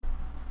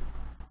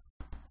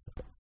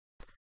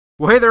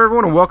Well, hey there,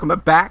 everyone, and welcome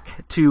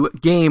back to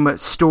Game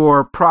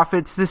Store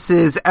Profits. This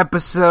is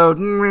episode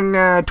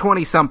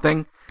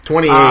 20-something.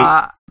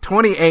 28.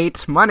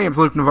 28. My name's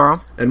Luke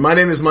Navarro. And my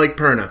name is Mike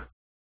Perna.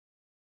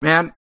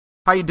 Man,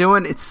 how you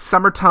doing? It's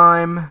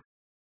summertime.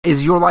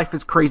 Is your life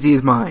as crazy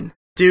as mine?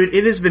 Dude,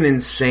 it has been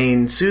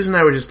insane. Susan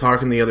and I were just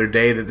talking the other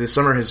day that this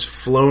summer has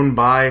flown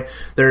by.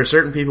 There are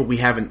certain people we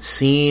haven't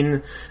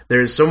seen.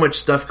 There's so much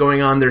stuff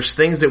going on. There's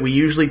things that we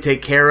usually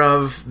take care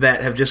of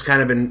that have just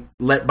kind of been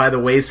let by the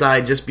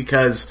wayside just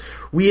because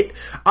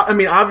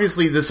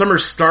obviously the summer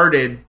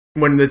started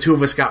when the two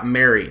of us got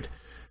married.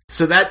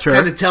 So that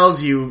kind of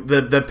tells you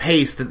the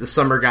pace that the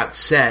summer got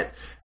set.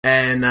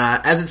 And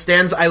as it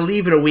stands, I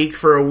leave in a week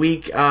for a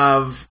week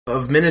of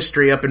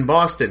ministry up in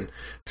Boston.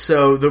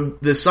 So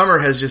the summer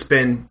has just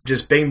been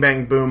just bang,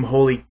 bang, boom,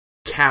 holy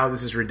cow,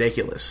 this is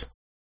ridiculous.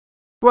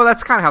 Well,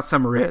 that's kind of how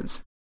summer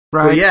is,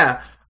 right? Well,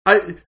 yeah.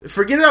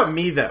 Forget about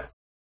me, though.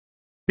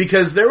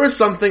 Because there was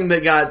something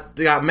that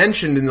got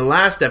mentioned in the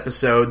last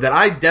episode that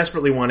I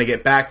desperately want to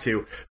get back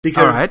to.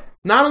 Because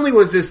not only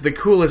was this the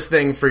coolest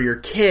thing for your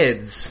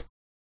kids,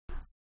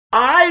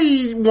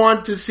 I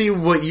want to see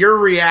what your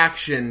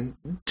reaction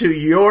to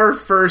your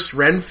first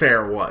Ren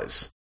Fair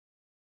was.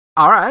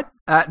 All right.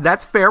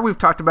 That's fair. We've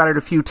talked about it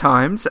a few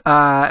times.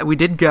 We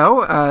did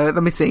go.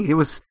 Let me see. It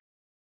was,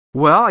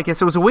 I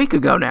guess it was a week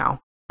ago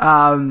now.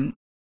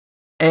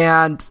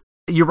 And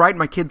you're right.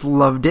 My kids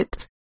loved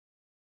it.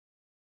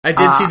 I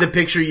did see the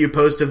picture you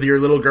posted of your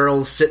little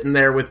girls sitting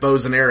there with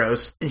bows and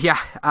arrows. Yeah.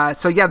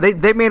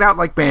 They made out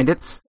like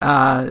bandits,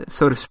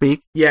 so to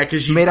speak. Yeah,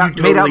 because you made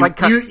out like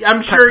cut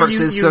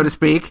purses, so to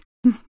speak.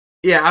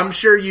 Yeah, I'm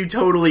sure you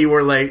totally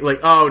were like,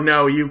 oh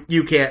no,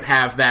 you can't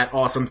have that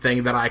awesome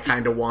thing that I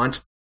kind of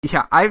want.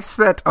 Yeah, I've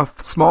spent a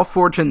small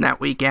fortune that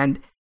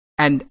weekend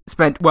and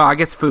spent, I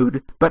guess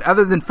food, but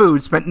other than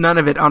food, spent none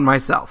of it on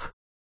myself.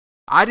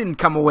 I didn't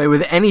come away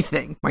with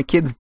anything. My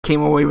kids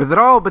came away with it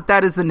all, but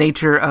that is the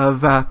nature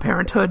of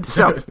parenthood.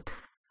 So,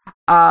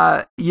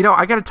 I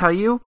gotta tell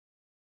you,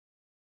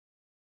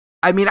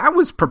 I mean, I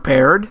was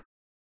prepared,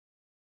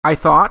 I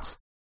thought,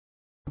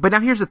 but now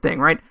here's the thing,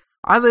 right?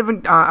 I live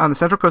on the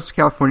central coast of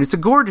California. It's a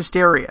gorgeous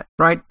area,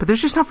 right? But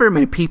there's just not very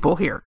many people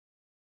here.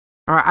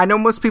 All right, I know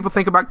most people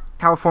think about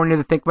California,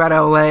 they think about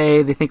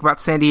LA, they think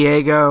about San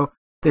Diego,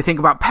 they think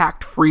about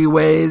packed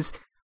freeways,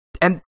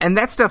 and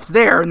that stuff's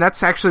there, and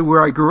that's actually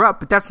where I grew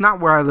up, but that's not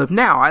where I live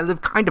now. I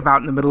live kind of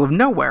out in the middle of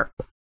nowhere.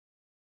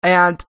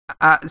 And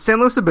San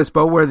Luis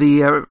Obispo, where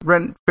the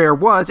Ren Fair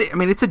was, I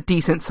mean, it's a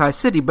decent-sized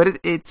city, but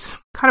it's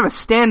kind of a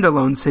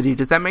standalone city.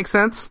 Does that make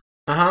sense?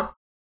 Uh-huh.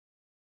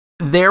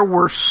 There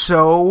were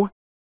so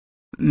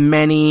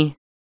many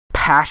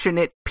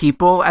passionate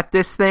people at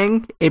this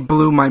thing, it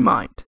blew my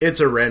mind. It's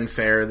a Ren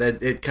Fair,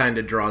 that it kind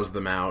of draws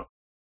them out.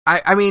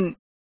 I mean,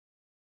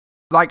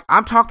 like,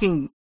 I'm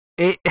talking,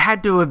 it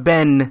had to have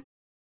been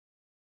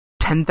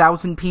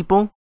 10,000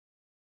 people.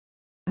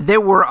 There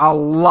were a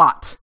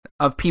lot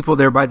of people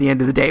there by the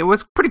end of the day. It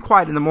was pretty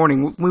quiet in the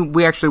morning.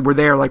 We actually were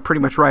there, like, pretty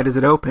much right as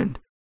it opened.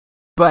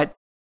 But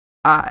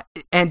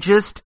and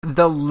just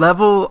the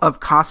level of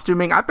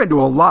costuming, I've been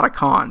to a lot of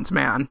cons,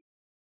 man.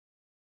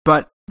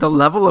 But the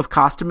level of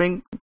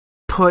costuming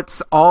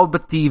puts all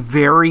but the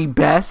very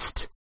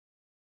best,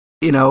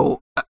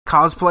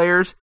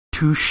 cosplayers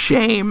to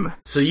shame.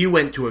 So you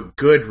went to a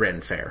good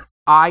Ren Fair.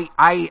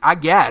 I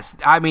guess.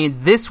 I mean,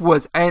 this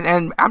was,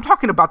 and I'm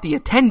talking about the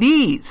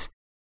attendees.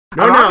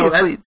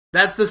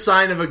 That's the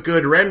sign of a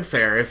good Ren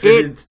Fair.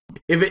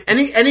 If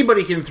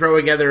anybody can throw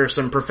together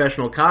some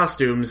professional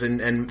costumes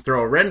and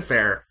throw a Ren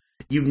Fair,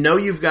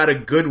 you've got a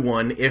good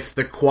one if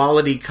the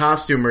quality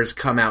costumers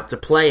come out to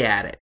play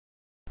at it.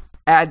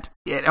 And,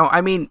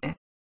 I mean,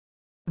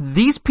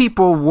 these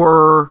people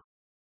were,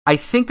 I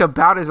think,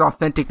 about as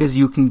authentic as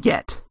you can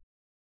get.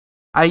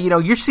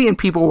 You're seeing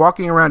people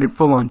walking around in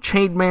full-on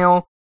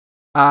chainmail,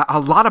 a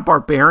lot of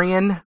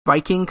barbarian,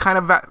 Viking kind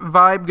of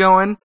vibe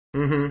going.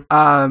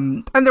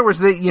 Mm-hmm. And there was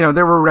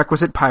there were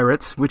requisite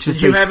pirates, which is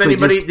Did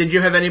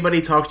you have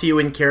anybody talk to you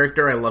in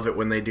character? I love it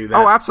when they do that.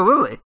 Oh,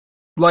 absolutely.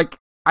 Like,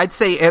 I'd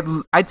say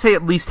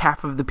at least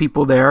half of the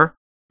people there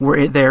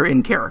were there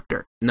in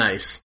character.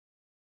 Nice.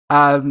 They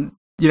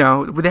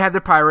had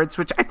their pirates,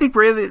 which I think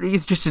really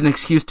is just an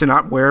excuse to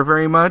not wear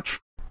very much.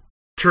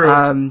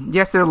 True.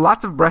 Yes, there are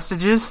lots of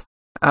breastages.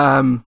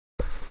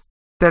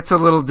 That's a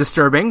little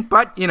disturbing,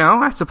 but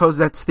I suppose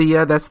that's the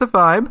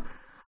vibe.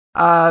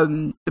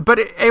 But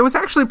it was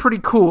actually pretty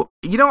cool.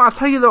 I'll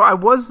tell you though, I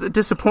was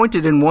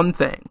disappointed in one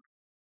thing,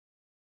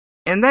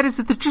 and that is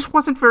that there just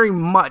wasn't very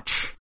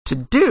much to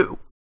do.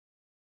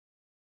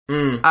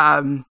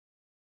 There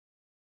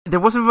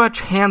wasn't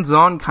much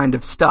hands-on kind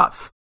of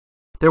stuff.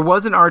 There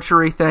was an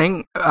archery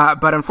thing,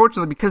 but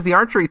unfortunately, because the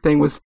archery thing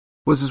was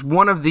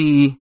one of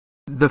the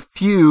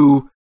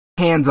few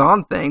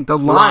hands-on thing, the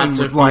line Lots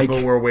was of like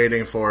people were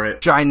waiting for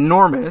it,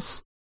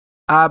 ginormous.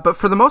 But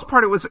for the most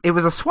part, it was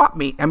a swap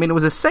meet. I mean, it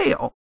was a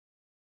sale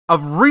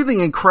of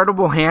really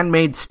incredible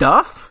handmade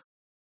stuff,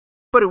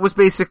 but it was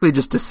basically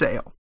just a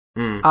sale.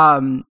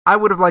 I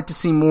would have liked to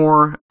see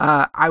more.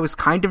 I was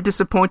kind of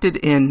disappointed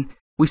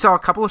we saw a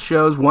couple of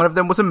shows. One of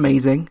them was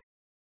amazing.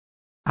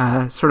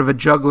 Sort of a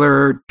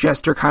juggler,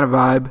 jester kind of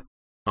vibe.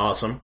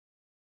 Awesome.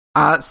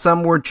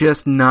 Some were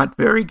just not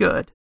very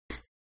good.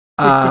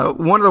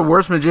 One of the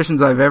worst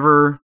magicians I've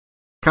ever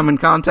come in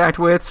contact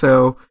with,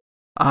 so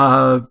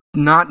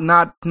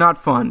not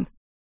fun.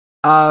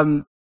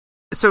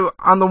 So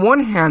on the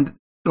one hand,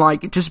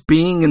 like, just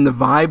being in the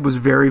vibe was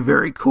very,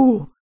 very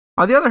cool.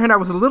 On the other hand, I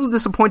was a little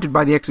disappointed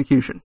by the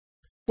execution.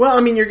 Well,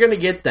 I mean, you're going to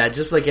get that,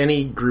 just like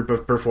any group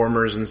of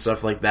performers and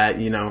stuff like that,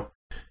 you know.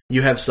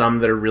 You have some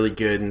that are really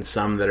good and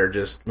some that are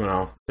just,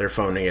 well, they're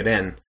phoning it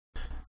in.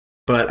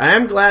 But I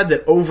am glad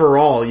that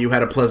overall you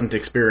had a pleasant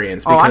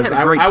experience. Because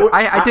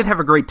I did have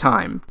a great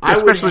time,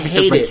 especially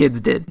because my kids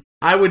did.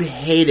 I would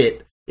hate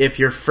it if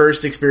your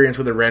first experience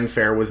with a Ren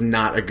Fair was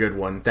not a good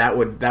one. That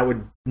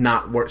would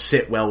not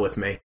sit well with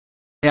me.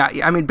 Yeah,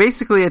 I mean,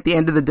 basically at the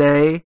end of the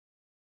day,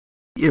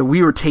 you know,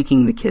 we were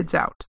taking the kids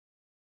out.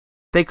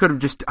 They could have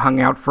just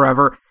hung out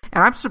forever.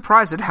 And I'm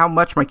surprised at how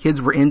much my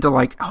kids were into,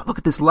 like, oh, look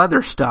at this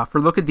leather stuff,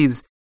 or look at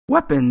these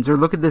weapons, or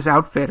look at this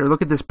outfit, or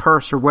look at this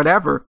purse, or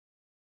whatever.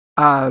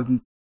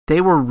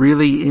 They were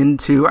really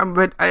into,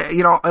 but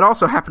you know, it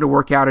also happened to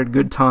work out at a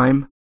good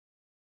time,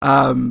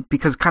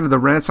 because kind of the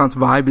Renaissance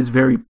vibe is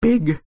very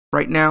big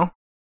right now,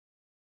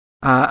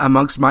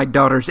 amongst my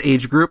daughter's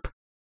age group.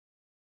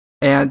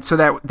 And so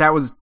that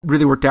was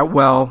really worked out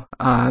well.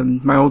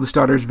 My oldest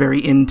daughter is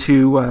very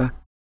into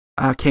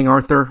King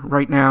Arthur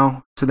right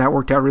now, so that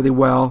worked out really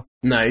well.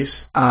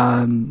 Nice.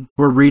 We're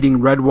reading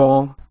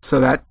Redwall,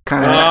 so that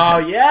kind of...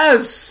 Oh,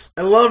 yes!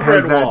 I love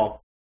Redwall.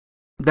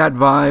 That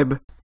vibe.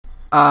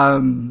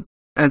 And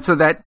so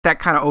that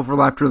kind of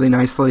overlapped really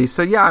nicely.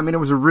 So yeah, I mean, it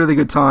was a really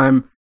good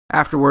time.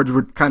 Afterwards,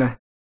 we're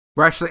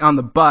actually on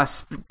the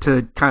bus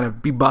to kind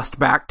of be bussed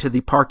back to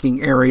the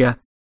parking area,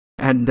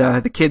 and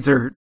the kids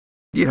are,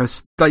 you know,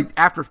 like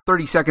after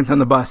 30 seconds on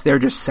the bus, they're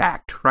just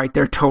sacked, right?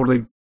 They're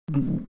totally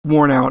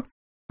worn out.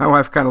 My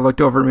wife kind of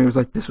looked over at me and was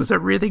like, this was a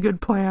really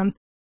good plan.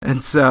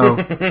 And so,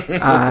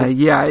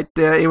 yeah,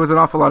 it was an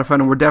awful lot of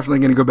fun, and we're definitely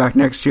going to go back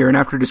next year. And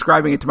after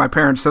describing it to my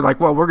parents, they're like,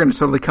 well, we're going to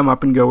totally come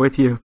up and go with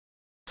you.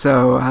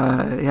 So,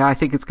 yeah, I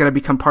think it's going to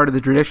become part of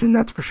the tradition,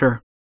 that's for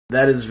sure.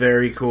 That is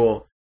very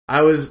cool.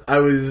 I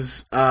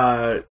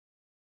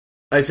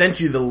sent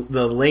you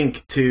the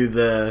link to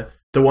the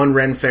one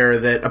Ren Fair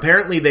that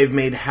apparently they've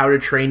made How to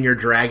Train Your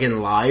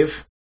Dragon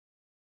live,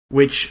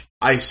 which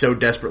I so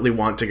desperately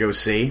want to go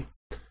see.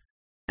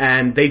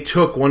 And they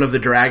took one of the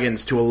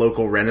dragons to a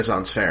local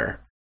Renaissance fair.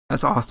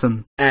 That's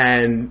awesome.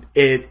 And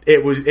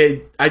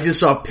I just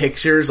saw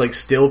pictures, like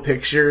still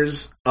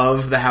pictures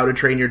of the How to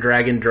Train Your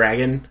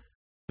Dragon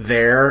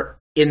there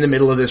in the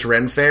middle of this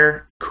Ren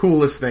Fair.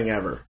 Coolest thing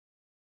ever.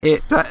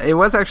 It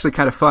was actually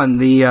kind of fun.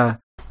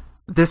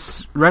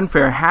 This Ren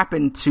Fair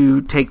happened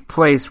to take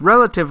place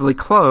relatively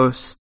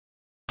close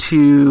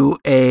to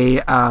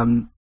a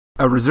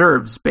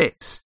reserves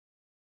base.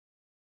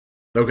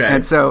 Okay.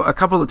 And so a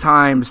couple of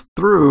times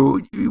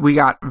through, we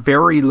got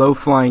very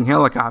low-flying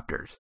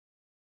helicopters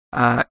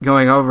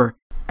going over,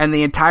 and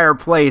the entire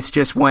place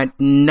just went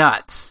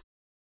nuts.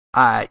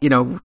 You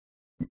know,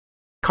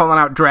 calling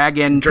out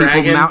dragon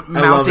people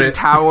mounting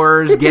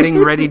towers, getting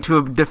ready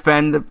to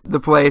defend the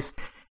place.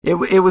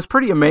 It was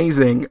pretty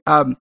amazing.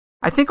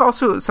 I think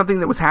also something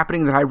that was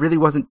happening that I really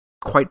wasn't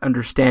quite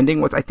understanding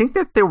was I think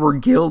that there were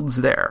guilds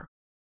there.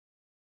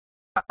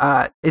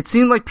 It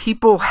seemed like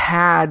people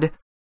had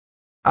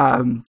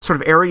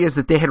sort of areas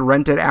that they had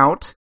rented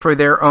out for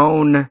their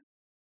own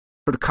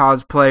sort of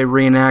cosplay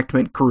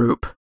reenactment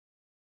group.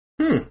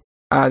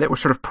 That were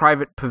sort of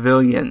private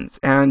pavilions.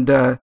 And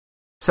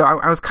so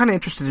I was kind of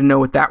interested to know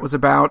what that was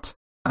about.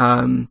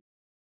 You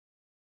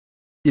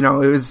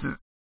know,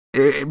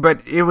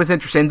 but it was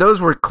interesting.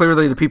 Those were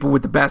clearly the people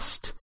with the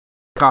best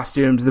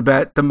costumes,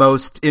 the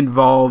most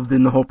involved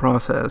in the whole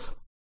process.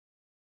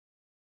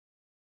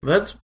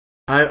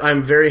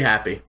 I'm very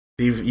happy.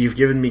 You've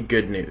given me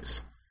good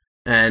news.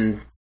 And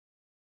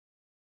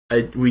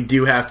we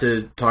do have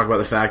to talk about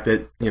the fact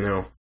that, you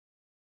know,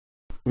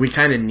 we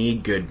kind of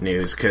need good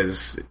news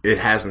because it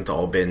hasn't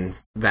all been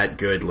that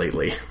good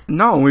lately.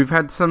 No, we've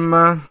had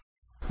some,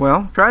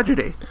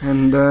 tragedy,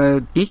 and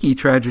geeky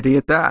tragedy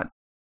at that.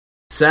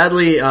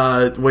 Sadly,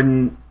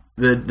 when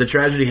the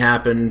tragedy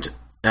happened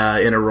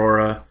in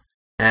Aurora,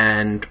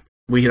 and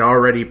we had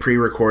already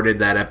pre-recorded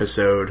that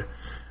episode,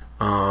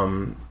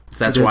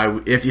 that's why,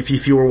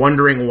 if you were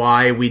wondering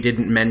why we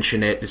didn't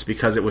mention it, it's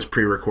because it was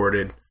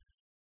pre-recorded.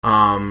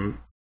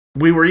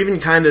 We were even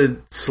kind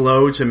of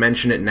slow to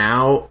mention it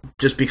now,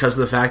 just because of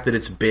the fact that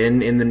it's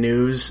been in the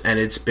news, and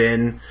it's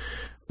been...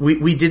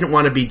 We didn't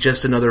want to be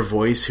just another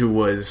voice who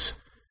was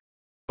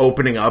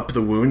opening up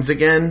the wounds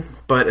again,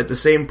 but at the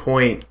same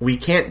point, we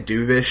can't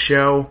do this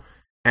show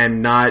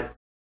and not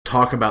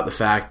talk about the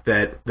fact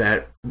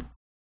that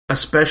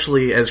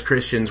especially as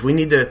Christians, we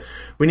need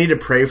to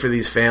pray for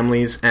these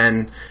families.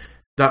 And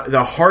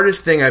the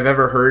hardest thing I've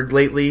ever heard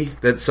lately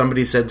that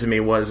somebody said to me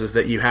is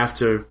that you have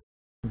to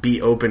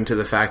be open to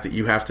the fact that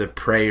you have to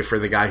pray for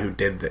the guy who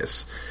did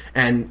this.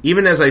 And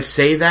even as I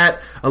say that,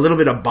 a little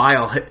bit of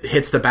bile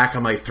hits the back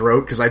of my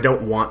throat because I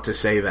don't want to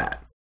say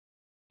that.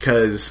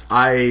 Because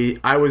I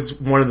was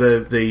one of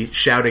the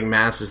shouting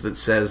masses that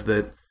says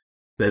that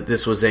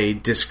this was a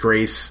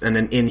disgrace and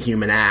an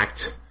inhuman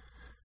act.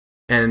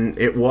 And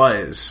it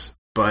was,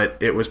 but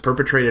it was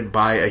perpetrated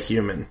by a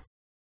human.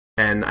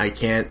 And I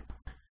can't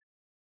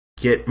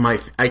take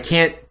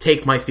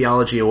my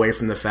theology away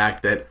from the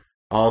fact that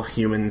all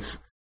humans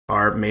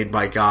are made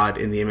by God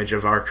in the image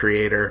of our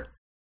Creator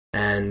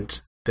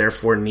and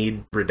therefore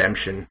need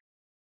redemption.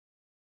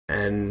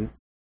 And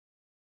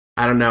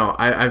I don't know.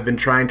 I've been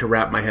trying to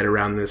wrap my head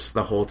around this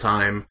the whole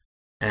time.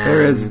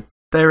 And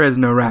there is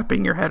no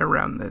wrapping your head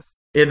around this.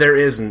 There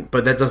isn't,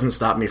 but that doesn't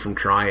stop me from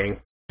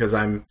trying because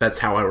that's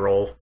how I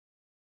roll.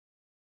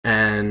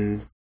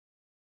 And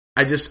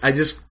I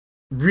just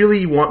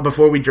really want,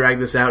 before we drag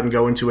this out and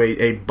go into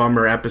a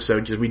bummer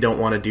episode, because we don't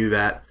want to do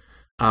that.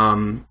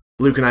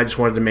 Luke and I just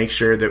wanted to make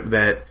sure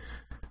that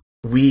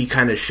we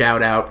kind of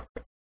shout out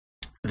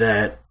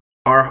that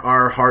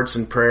our hearts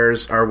and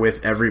prayers are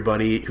with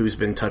everybody who's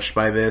been touched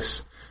by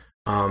this.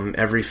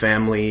 Every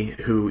family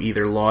who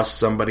either lost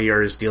somebody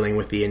or is dealing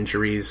with the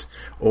injuries,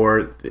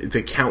 or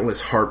the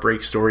countless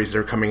heartbreak stories that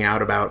are coming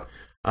out about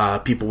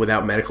people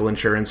without medical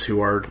insurance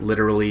who are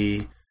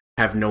literally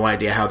have no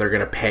idea how they're going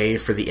to pay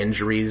for the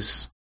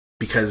injuries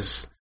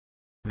because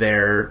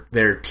their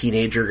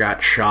teenager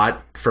got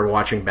shot for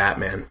watching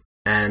Batman.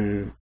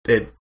 And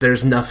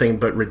there's nothing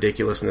but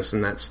ridiculousness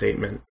in that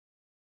statement.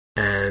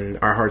 And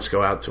our hearts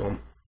go out to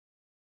him.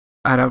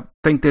 I don't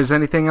think there's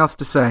anything else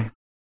to say.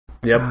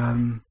 Yep.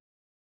 And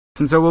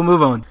so we'll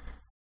move on.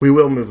 We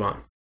will move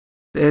on.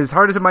 As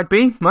hard as it might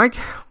be, Mike,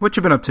 what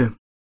you been up to?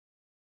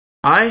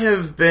 I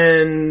have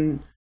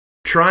been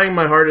trying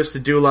my hardest to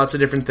do lots of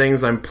different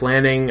things. I'm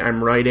planning,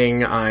 I'm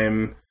writing,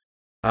 I'm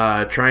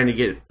trying to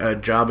get a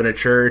job in a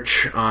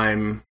church.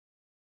 I'm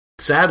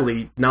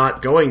sadly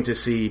not going to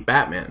see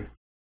Batman.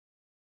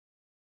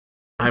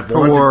 I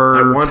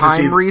want time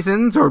to see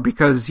reasons, or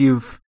because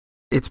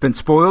it's been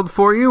spoiled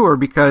for you, or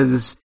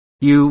because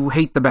you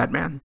hate the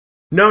Batman?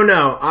 No.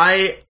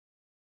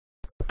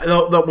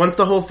 Once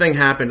the whole thing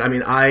happened, I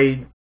mean,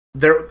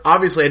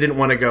 obviously I didn't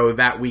want to go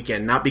that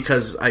weekend, not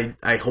because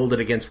I hold it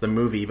against the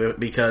movie, but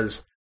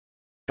because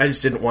I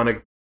just didn't want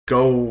to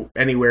go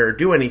anywhere or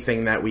do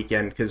anything that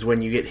weekend, because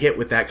when you get hit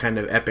with that kind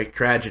of epic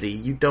tragedy,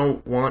 you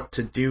don't want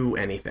to do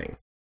anything.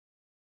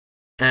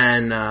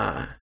 And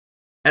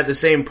at the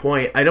same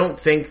point, I don't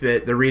think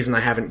that the reason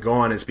I haven't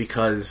gone is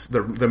because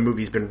the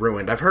movie's been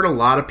ruined. I've heard a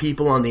lot of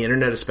people on the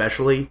internet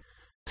especially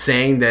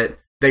saying that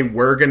they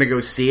were going to go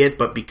see it,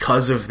 but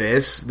because of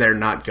this, they're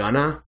not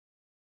gonna.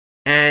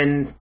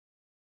 And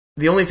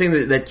the only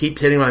thing that keeps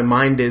hitting my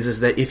mind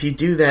is that if you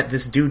do that,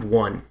 this dude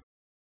won.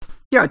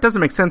 Yeah, it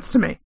doesn't make sense to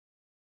me.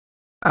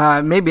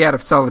 Maybe out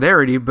of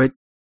solidarity, but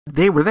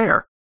they were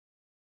there.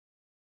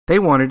 They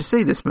wanted to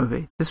see this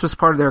movie. This was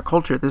part of their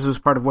culture. This was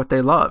part of what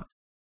they loved.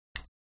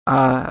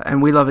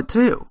 And we love it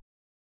too.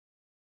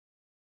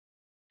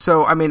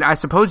 So, I mean, I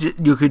suppose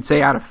you could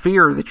say out of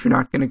fear that you're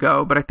not going to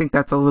go, but I think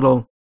that's a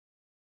little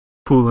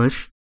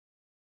foolish.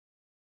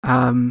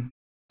 Yeah,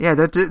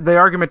 the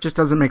argument just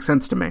doesn't make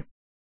sense to me.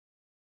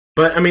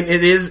 But I mean,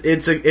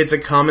 it's a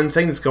common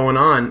thing that's going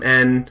on,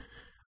 and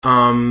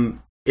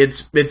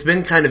it's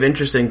been kind of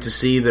interesting to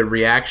see the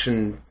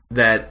reaction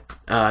that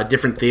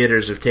different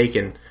theaters have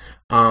taken.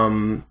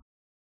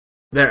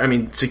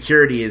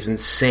 Security is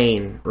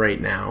insane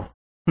right now.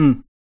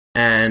 And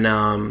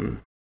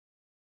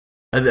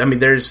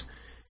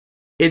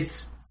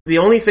it's the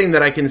only thing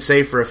that I can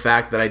say for a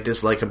fact that I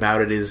dislike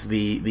about it is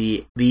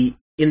the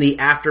in the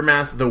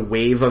aftermath, the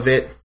wave of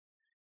it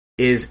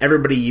is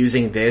everybody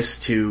using this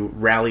to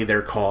rally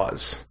their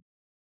cause.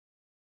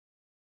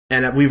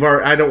 And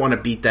I don't want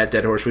to beat that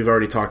dead horse. We've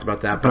already talked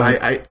about that,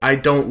 but I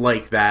don't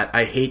like that.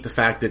 I hate the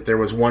fact that there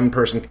was one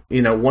person,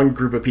 one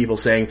group of people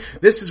saying,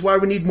 this is why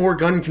we need more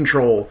gun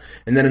control.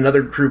 And then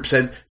another group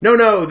said,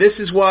 no, this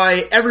is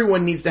why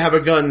everyone needs to have a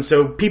gun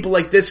so people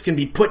like this can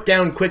be put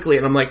down quickly.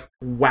 And I'm like,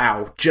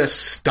 wow, just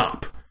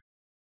stop.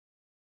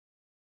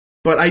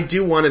 But I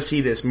do want to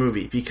see this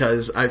movie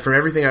because from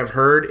everything I've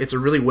heard, it's a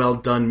really well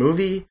done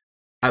movie.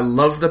 I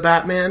love the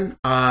Batman.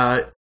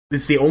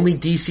 It's the only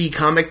DC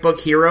comic book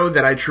hero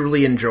that I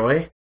truly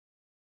enjoy.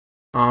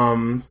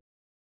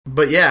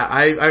 But yeah,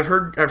 I've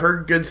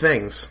heard good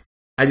things.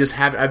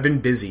 I've been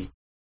busy.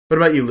 What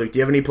about you, Luke? Do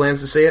you have any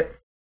plans to see it?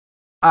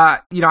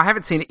 I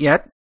haven't seen it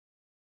yet.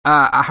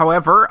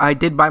 However, I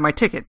did buy my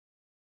ticket.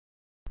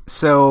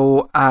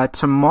 So,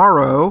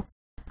 tomorrow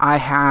I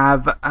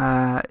have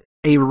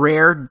a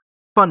rare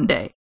fun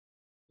day.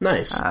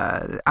 Nice.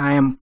 I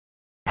am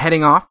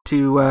heading off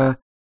to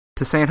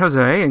San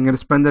Jose. I'm going to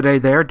spend the day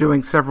there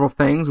doing several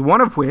things,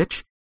 one of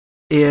which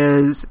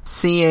is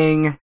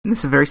seeing, and this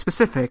is very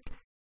specific,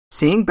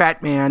 seeing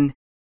Batman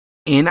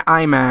in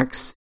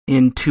IMAX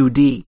in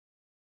 2D.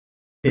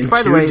 In 2D.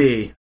 By the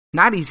way,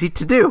 not easy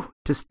to do,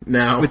 just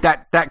no. with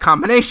that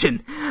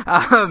combination.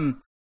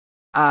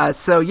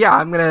 So yeah,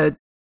 I'm going to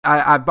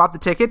I bought the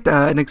ticket,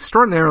 an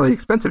extraordinarily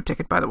expensive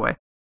ticket, by the way.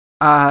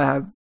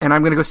 And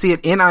I'm going to go see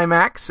it in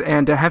IMAX,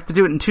 and I have to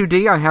do it in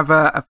 2D. I have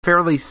a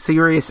fairly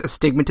serious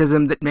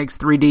astigmatism that makes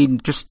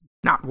 3D just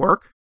not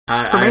work.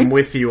 I'm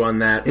with you on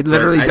that. It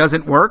literally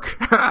doesn't work.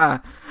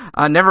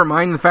 Never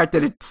mind the fact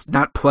that it's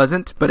not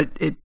pleasant, but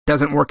it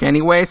doesn't work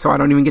anyway, so I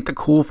don't even get the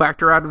cool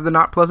factor out of the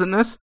not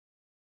pleasantness.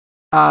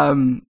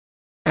 And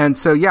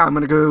so, yeah, I'm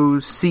going to go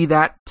see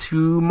that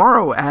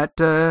tomorrow at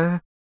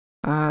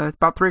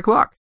about 3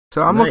 o'clock.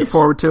 So I'm looking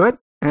forward to it,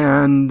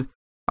 and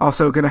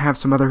also going to have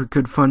some other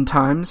good fun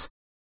times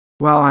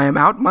while I am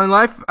out. My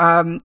life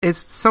is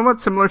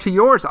somewhat similar to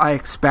yours, I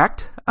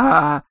expect.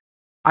 I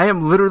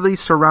am literally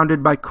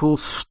surrounded by cool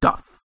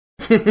stuff.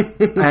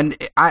 And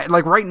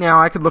right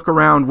now, I could look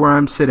around where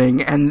I'm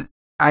sitting, and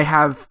I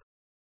have,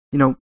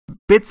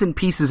 bits and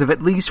pieces of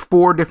at least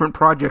 4 different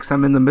projects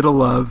I'm in the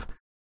middle of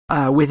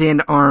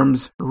within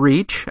arm's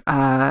reach.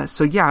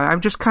 So yeah,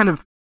 I'm just kind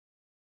of,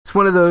 it's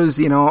one of those,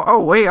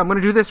 oh wait, I'm going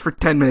to do this for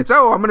 10 minutes.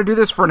 Oh, I'm going to do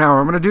this for an hour.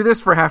 I'm going to do this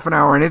for half an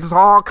hour. And it's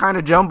all kind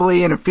of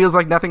jumbly, and it feels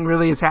like nothing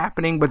really is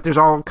happening, but there's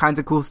all kinds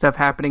of cool stuff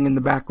happening in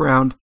the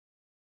background.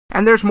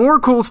 And there's more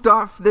cool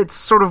stuff that's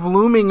sort of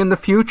looming in the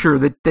future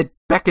that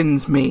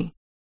beckons me.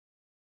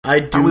 I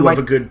do love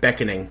a good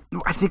beckoning.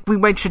 I think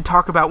we should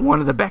talk about one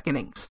of the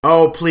beckonings.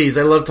 Oh, please.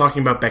 I love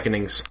talking about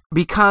beckonings.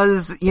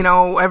 Because,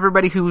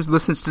 everybody who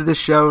listens to this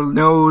show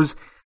knows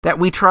that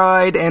we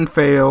tried and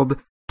failed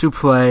to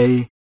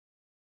play,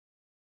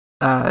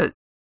 I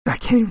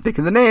can't even think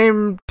of the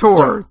name,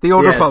 The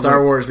Old Republic.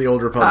 Star Wars, The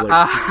Old Republic.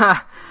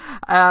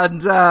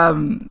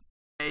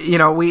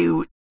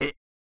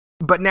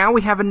 But now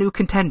we have a new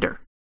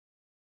contender.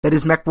 That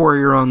is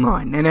MechWarrior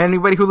Online. And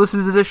anybody who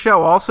listens to this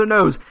show also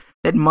knows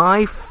that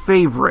my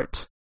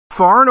favorite,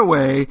 far and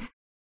away,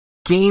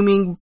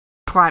 gaming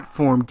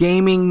platform,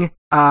 gaming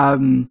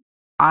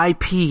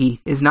IP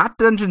is not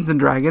Dungeons &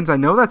 Dragons. I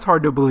know that's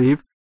hard to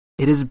believe.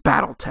 It is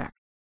BattleTech.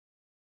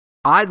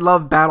 I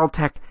love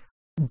BattleTech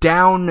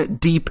down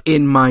deep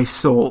in my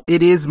soul.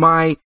 It is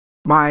my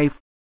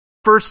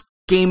first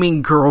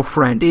gaming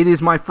girlfriend. It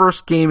is my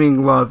first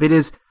gaming love. It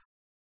is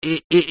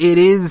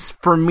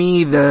for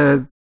me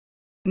the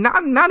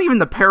not even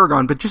the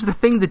paragon, but just the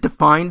thing that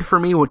defined for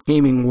me what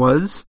gaming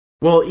was.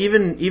 Well,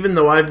 even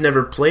though I've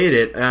never played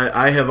it,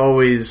 I have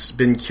always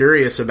been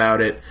curious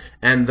about it,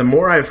 and the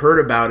more I've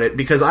heard about it,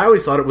 because I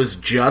always thought it was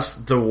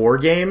just the war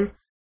game,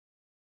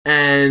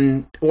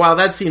 and while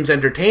that seems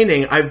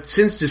entertaining, I've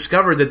since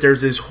discovered that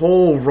there's this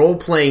whole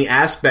role-playing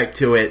aspect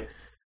to it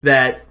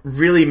that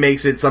really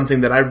makes it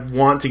something that I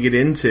want to get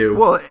into.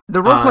 Well,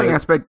 the role-playing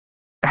aspect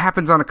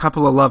happens on a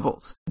couple of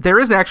levels. There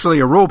is actually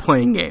a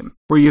role-playing game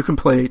where you can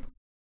play,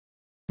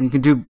 and you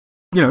can do,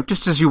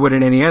 just as you would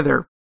in any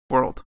other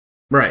world.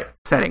 Right.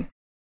 Setting.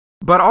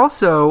 But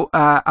also,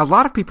 a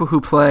lot of people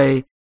who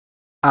play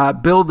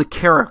build a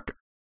character,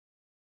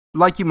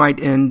 like you might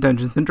in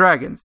Dungeons &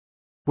 Dragons,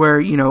 where,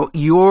 you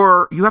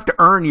have to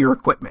earn your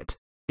equipment.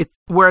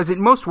 Whereas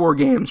in most war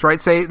games,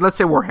 right, let's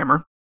say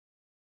Warhammer,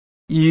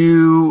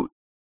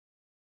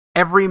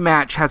 every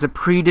match has a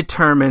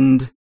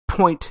predetermined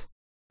point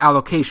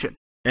allocation.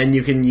 And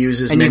you can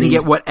use as many... And you can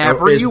get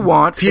whatever you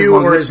want. Few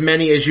or as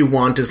many as you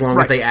want, as long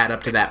as they add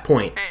up to that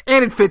point.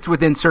 And it fits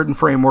within certain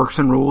frameworks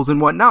and rules and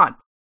whatnot.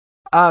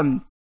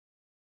 And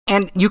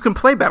you can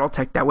play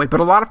BattleTech that way,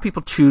 but a lot of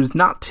people choose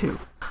not to.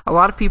 A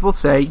lot of people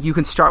say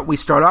we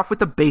start off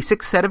with a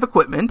basic set of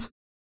equipment,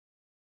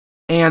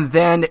 and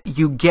then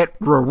you get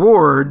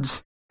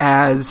rewards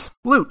as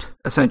loot,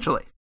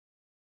 essentially.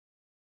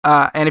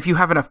 And if you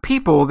have enough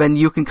people, then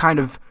you can kind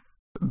of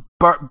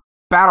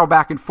battle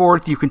back and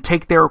forth, you can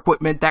take their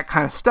equipment, that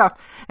kind of stuff.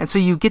 And so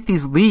you get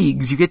these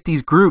leagues, you get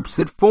these groups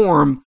that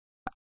form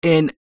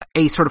in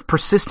a sort of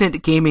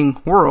persistent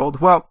gaming world.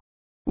 Well,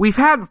 we've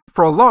had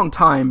for a long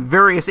time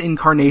various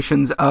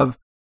incarnations of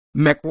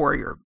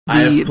MechWarrior. I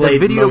have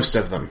played most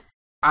of them.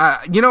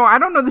 I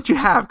don't know that you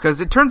have,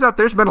 because it turns out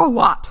there's been a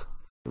lot.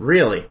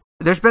 Really?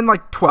 There's been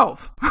like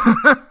 12.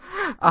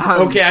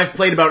 Okay, I've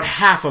played about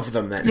half of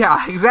them then.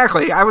 Yeah,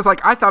 exactly. I was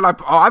like, I thought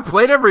I've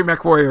played every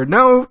MechWarrior.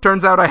 No,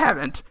 turns out I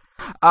haven't.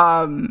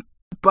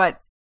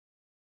 But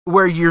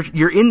where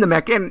you're in the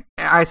mech, and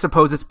I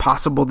suppose it's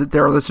possible that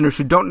there are listeners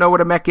who don't know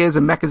what a mech is.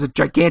 A mech is a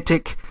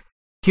gigantic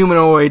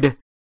humanoid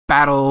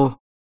battle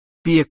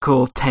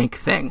vehicle tank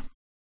thing.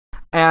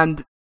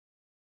 And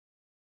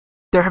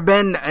there have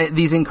been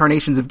these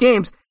incarnations of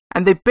games,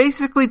 and they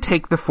basically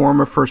take the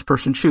form of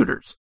first-person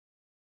shooters.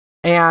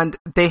 And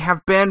they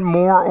have been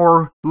more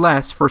or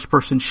less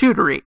first-person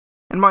shootery.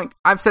 And Mike,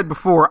 I've said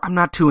before, I'm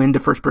not too into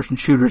first-person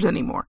shooters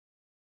anymore.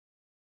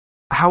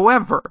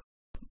 However,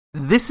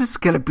 this is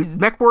going to be...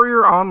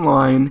 MechWarrior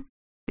Online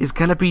is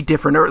going to be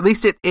different, or at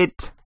least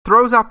it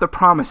throws out the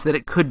promise that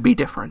it could be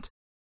different.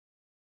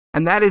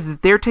 And that is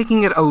that they're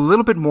taking it a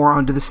little bit more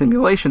onto the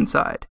simulation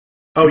side.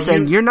 Oh,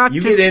 you're not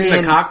you just get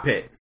in the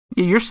cockpit.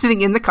 You're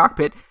sitting in the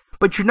cockpit,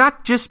 but you're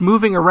not just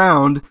moving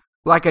around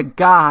like a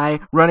guy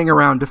running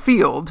around a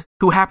field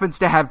who happens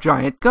to have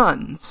giant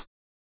guns.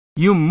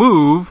 You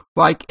move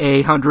like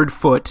a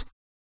 100-foot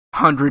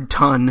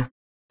 100-ton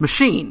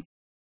machine.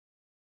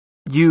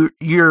 You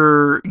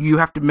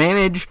have to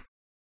manage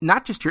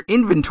not just your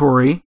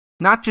inventory,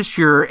 not just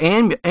your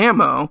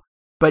ammo,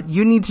 but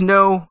you need to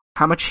know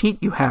how much heat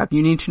you have.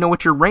 You need to know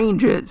what your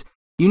range is.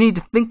 You need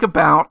to think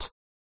about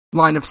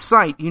line of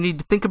sight. You need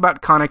to think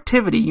about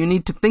connectivity. You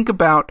need to think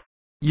about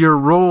your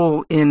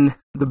role in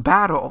the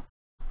battle.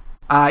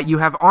 You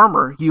have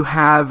armor. You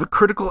have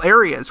critical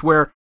areas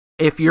where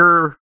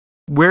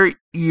where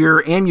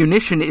your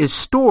ammunition is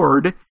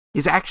stored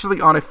is actually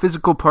on a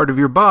physical part of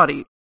your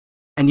body.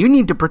 And you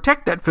need to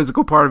protect that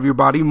physical part of your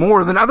body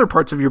more than other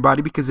parts of your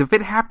body, because if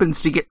it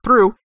happens to get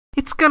through,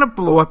 it's going to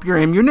blow up your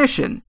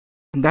ammunition.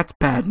 And that's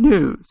bad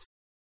news.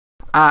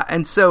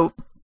 And so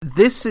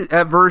this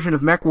version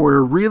of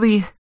MechWarrior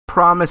really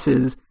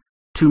promises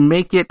to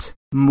make it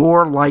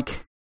more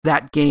like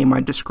that game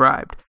I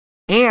described.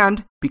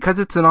 And because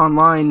it's an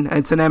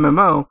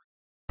MMO,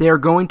 they are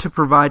going to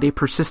provide a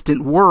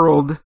persistent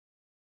world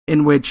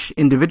in which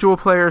individual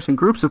players and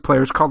groups of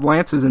players called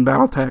Lances in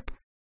BattleTech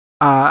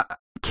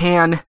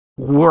can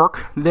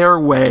work their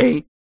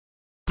way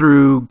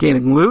through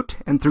gaining loot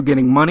and through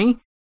getting money,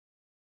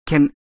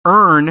 can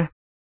earn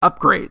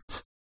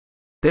upgrades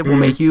that will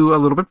make you a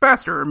little bit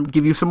faster and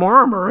give you some more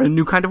armor, a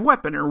new kind of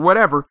weapon, or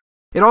whatever.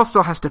 It all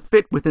still has to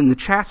fit within the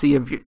chassis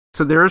of you.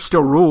 So there are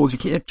still rules. You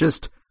can't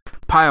just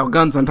pile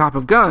guns on top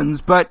of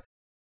guns, but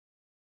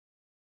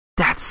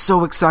that's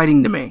so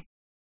exciting to me.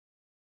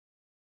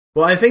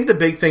 Well, I think the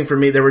big thing for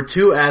me, there were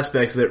two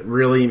aspects that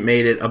really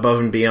made it above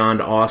and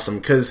beyond awesome,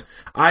 because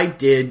I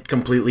did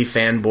completely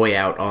fanboy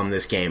out on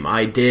this game.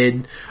 I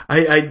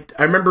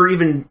remember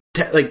even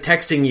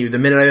texting you the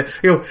minute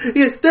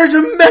there's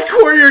a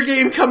MechWarrior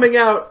game coming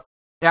out.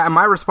 Yeah, and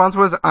my response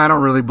was, I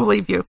don't really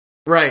believe you.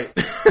 Right.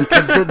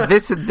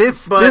 Because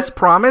this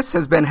promise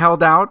has been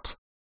held out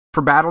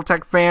for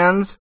BattleTech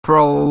fans for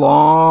a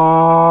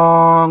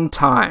long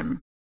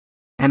time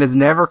and has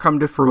never come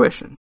to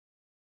fruition.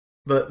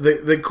 But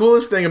the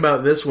coolest thing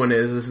about this one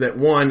is that,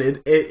 one,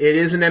 it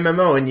is an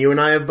MMO, and you and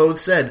I have both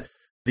said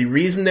the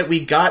reason that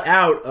we got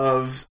out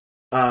of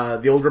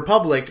the Old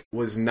Republic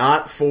was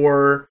not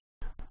for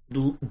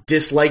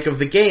dislike of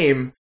the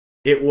game,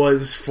 it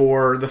was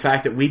for the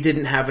fact that we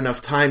didn't have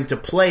enough time to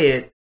play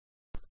it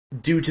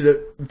due to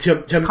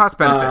the cost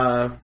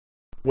benefit.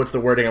 What's the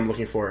wording I'm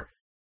looking for?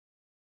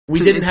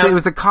 It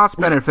was a cost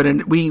benefit,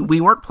 and we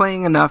weren't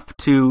playing enough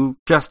to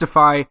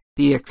justify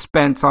the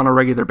expense on a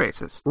regular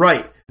basis.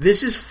 Right.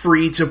 This is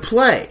free to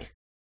play.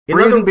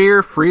 Free as in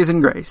beer, free as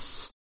in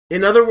grace.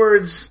 In other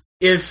words,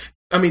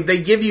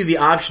 they give you the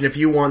option if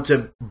you want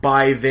to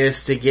buy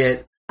this to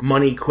get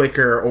money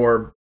quicker,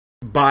 or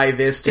buy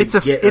this to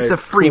get a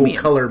freemium.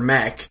 Cool color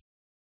mech.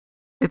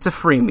 It's a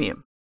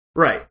freemium.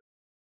 Right.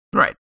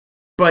 Right.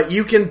 But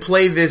you can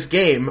play this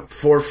game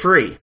for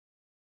free.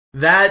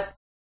 That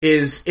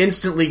is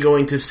instantly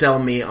going to sell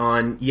me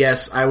on,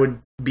 yes, I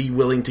would be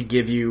willing to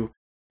give you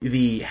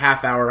the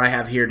half hour I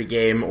have here to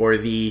game, or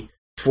the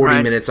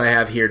 40 minutes I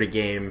have here to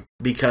game,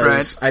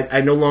 because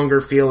I no longer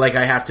feel like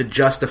I have to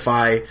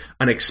justify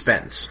an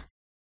expense.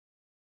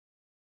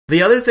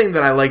 The other thing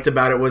that I liked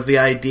about it was the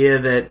idea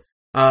that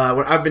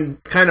I've been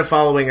kind of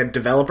following a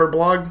developer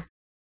blog.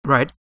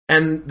 Right.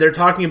 And they're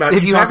talking about,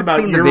 if you talked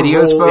about your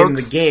videos, role folks, in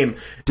the game.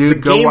 Dude,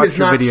 the game is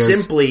not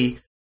simply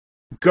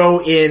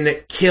go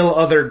in, kill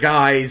other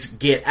guys,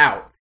 get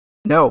out.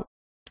 No.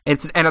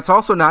 It's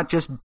also not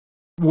just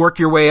work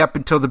your way up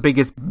until the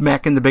biggest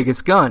mech and the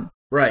biggest gun.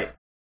 Right.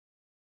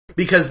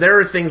 Because there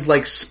are things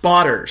like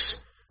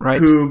spotters, right,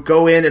 who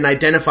go in and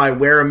identify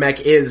where a mech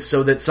is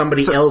so that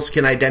somebody else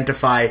can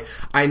identify,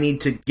 I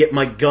need to get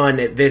my gun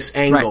at this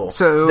angle. Right.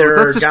 So there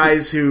are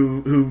guys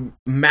who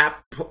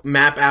map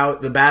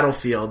out the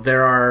battlefield.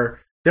 There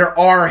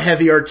are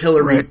heavy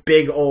artillery,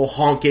 big old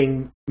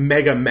honking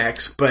mega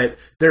mechs, but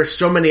there's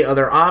so many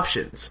other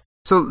options.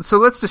 So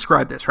let's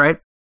describe this, right?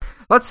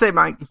 Let's say,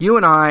 Mike, you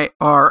and I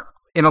are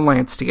in a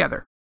lance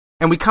together,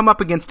 and we come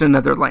up against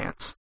another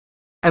lance.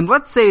 And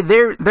let's say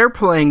they're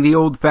playing the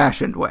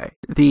old-fashioned way.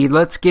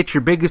 Let's get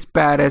your biggest,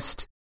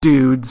 baddest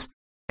dudes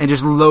and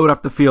just load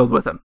up the field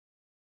with them.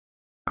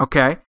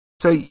 Okay?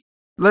 So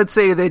let's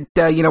say that,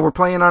 we're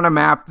playing on a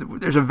map,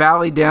 there's a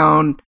valley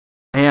down,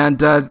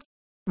 and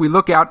we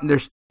look out and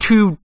there's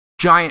two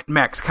giant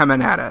mechs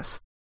coming at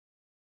us.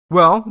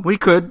 Well, we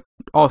could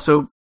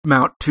also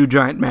mount two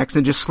giant mechs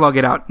and just slug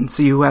it out and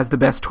see who has the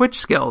best twitch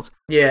skills.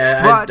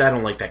 Yeah, I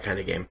don't like that kind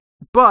of game.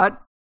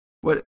 But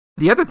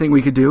the other thing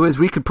we could do is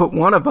we could put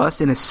one of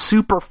us in a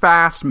super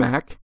fast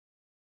mech,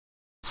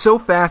 so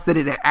fast that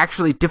it's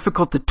actually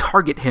difficult to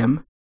target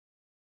him,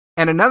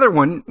 and another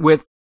one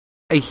with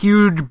a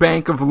huge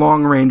bank of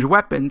long-range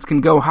weapons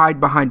can go hide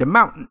behind a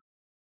mountain.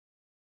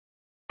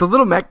 The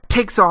little mech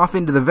takes off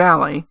into the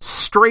valley,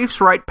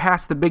 strafes right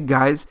past the big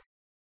guys,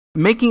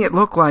 making it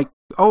look like,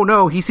 oh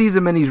no, he sees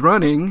him and he's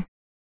running.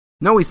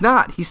 No, he's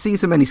not. He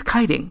sees him and he's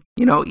kiting.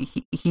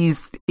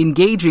 He's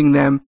engaging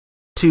them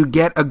to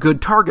get a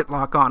good target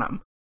lock on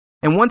them.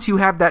 And once you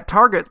have that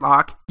target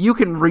lock, you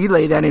can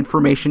relay that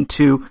information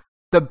to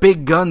the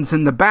big guns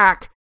in the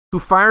back who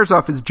fires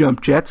off his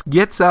jump jets,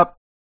 gets up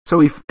so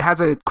he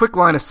has a quick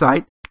line of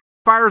sight,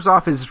 fires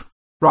off his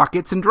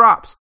rockets, and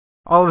drops.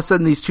 All of a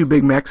sudden, these two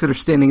big mechs that are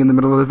standing in the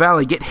middle of the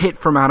valley get hit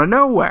from out of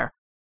nowhere.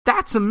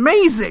 That's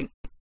amazing!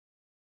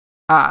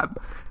 A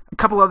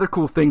couple other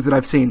cool things that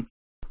I've seen.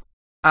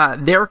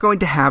 They're going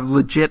to have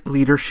legit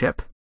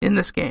leadership in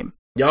this game.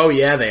 Oh,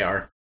 yeah, they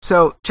are.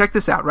 So, check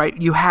this out, right?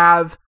 You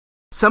have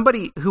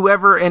somebody,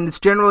 whoever, and it's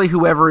generally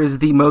whoever is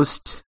the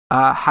most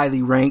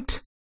highly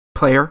ranked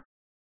player,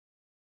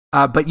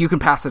 but you can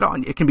pass it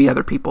on. It can be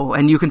other people,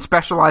 and you can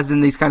specialize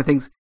in these kind of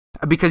things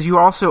because you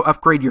also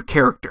upgrade your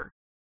character.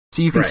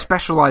 So you can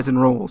specialize in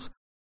roles.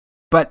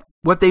 But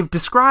what they've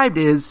described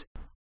is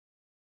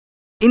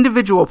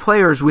individual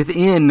players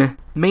within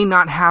may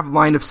not have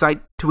line of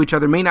sight to each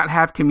other, may not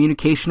have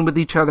communication with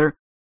each other,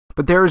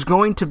 but there is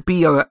going to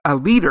be a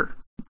leader,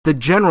 the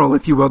general,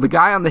 if you will, the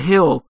guy on the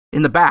hill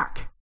in the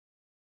back.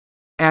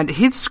 And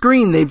his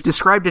screen, they've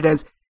described it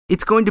as,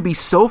 it's going to be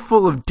so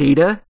full of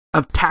data,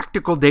 of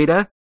tactical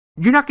data,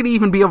 you're not going to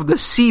even be able to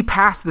see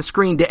past the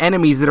screen to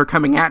enemies that are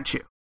coming at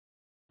you.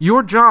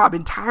 Your job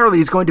entirely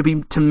is going to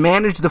be to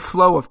manage the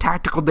flow of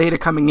tactical data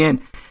coming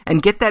in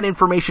and get that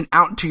information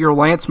out to your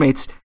lance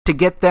mates to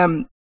get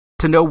them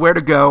to know where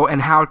to go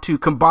and how to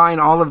combine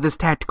all of this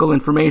tactical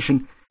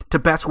information to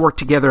best work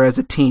together as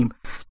a team.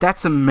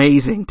 That's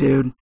amazing,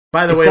 dude.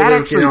 By the way,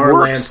 Luke, in our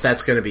lance,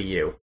 that's going to be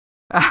you.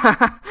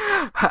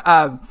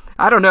 I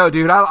don't know,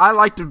 dude. I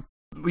like to...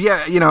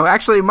 Yeah,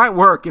 actually, it might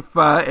work if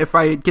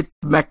I get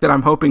the mech that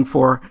I'm hoping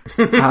for.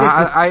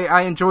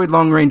 I enjoyed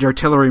long-range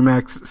artillery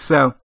mechs,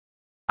 so...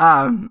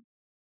 but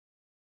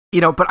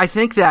I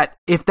think that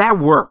if that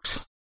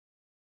works,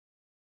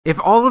 if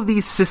all of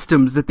these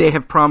systems that they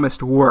have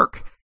promised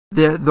work,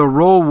 the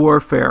role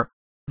warfare,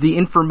 the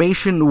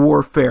information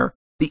warfare,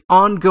 the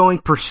ongoing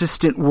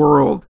persistent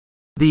world,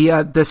 the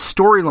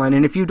storyline,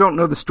 and if you don't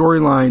know the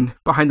storyline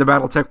behind the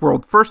BattleTech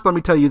world, first let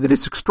me tell you that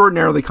it's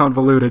extraordinarily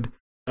convoluted.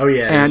 Oh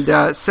yeah.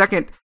 And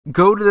second,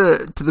 go to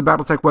the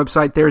BattleTech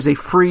website. There's a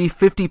free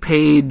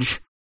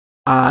 50-page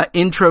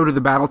intro to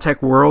the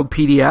BattleTech world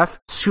PDF,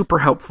 super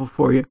helpful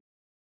for you.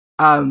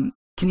 Can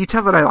you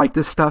tell that I like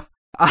this stuff?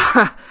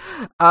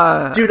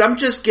 Dude, I'm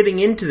just getting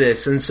into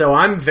this, and so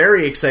I'm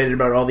very excited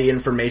about all the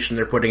information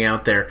they're putting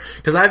out there,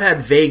 because I've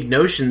had vague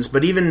notions,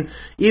 but even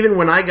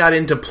when I got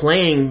into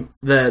playing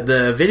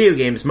the video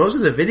games, most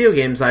of the video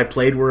games I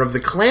played were of the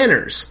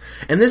clanners,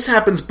 and this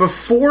happens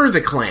before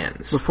the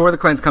clans. Before the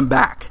clans come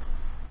back.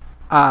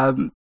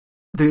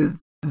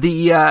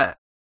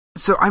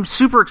 So I'm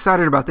super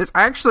excited about this.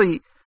 I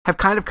actually have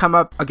kind of come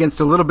up against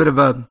a little bit of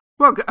a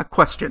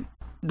question,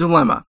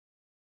 dilemma.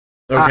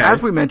 Okay.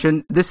 As we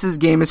mentioned, this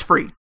game is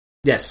free.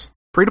 Yes.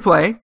 Free to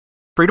play,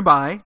 free to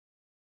buy.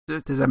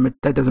 That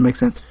doesn't make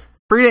sense.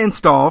 Free to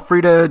install,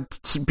 free to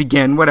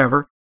begin,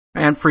 whatever,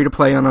 and free to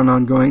play on an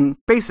ongoing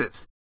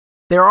basis.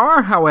 There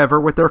are, however,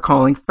 what they're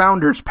calling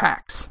Founders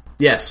Packs.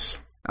 Yes.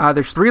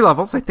 There's 3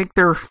 levels. I think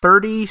they're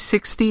 $30,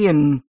 $60,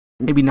 and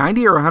maybe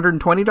 $90 or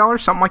 $120,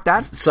 something like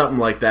that. Something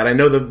like that. I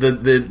know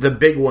the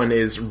big one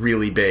is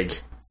really big.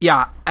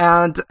 Yeah,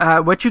 and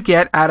what you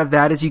get out of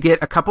that is you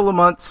get a couple of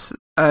months,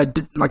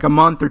 like a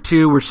month or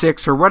 2 or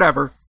 6 or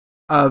whatever,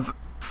 of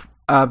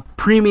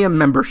premium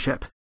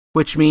membership,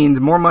 which means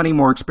more money,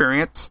 more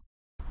experience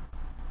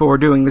for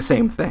doing the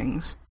same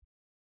things.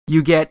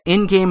 You get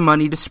in-game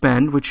money to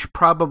spend, which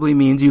probably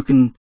means you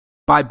can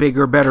buy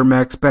bigger, better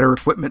mechs, better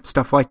equipment,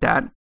 stuff like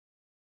that.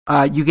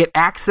 You get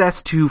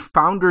access to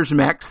Founders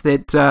mechs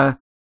that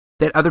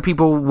other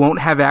people won't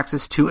have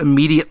access to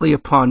immediately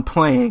upon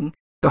playing.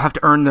 They'll have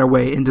to earn their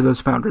way into those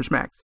Founders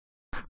mechs.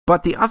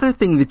 But the other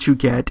thing that you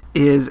get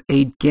is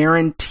a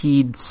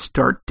guaranteed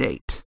start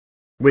date.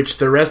 Which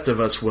the rest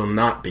of us will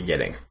not be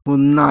getting.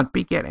 And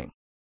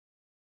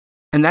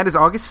that is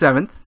August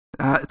 7th.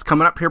 It's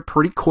coming up here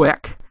pretty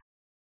quick.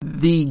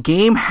 The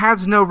game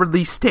has no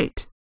release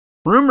date.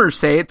 Rumors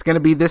say it's going to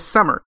be this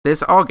summer,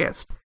 this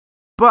August.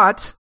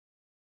 But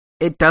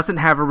it doesn't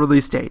have a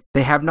release date.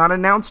 They have not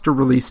announced a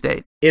release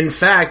date. In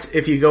fact,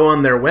 if you go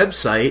on their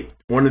website,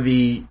 one of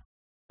the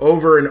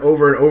over and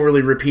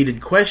overly repeated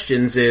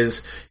questions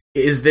is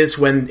this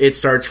when it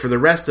starts for the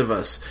rest of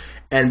us?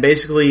 And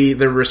basically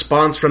the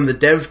response from the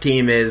dev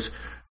team is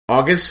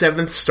August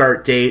 7th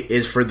start date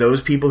is for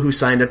those people who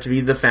signed up to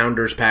be the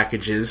Founders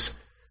packages.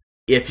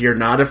 If you're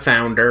not a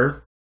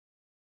founder,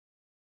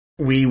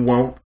 we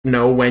won't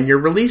know when your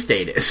release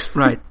date is.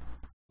 Right.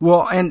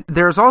 Well, and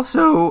there's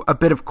also a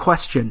bit of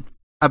question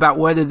about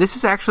whether this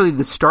is actually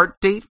the start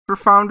date for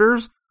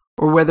Founders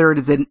or whether it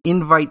is an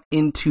invite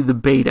into the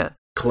beta.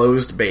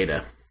 Closed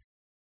beta.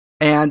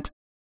 And,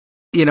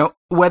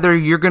 whether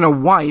you're going to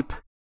wipe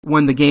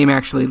when the game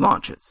actually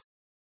launches.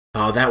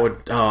 That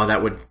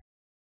would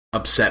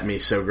upset me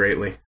so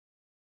greatly.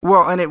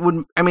 Well, and it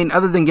would,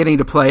 other than getting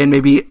to play and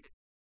maybe,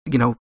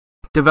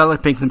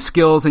 developing some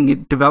skills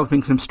and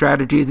developing some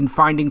strategies and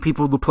finding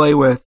people to play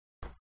with,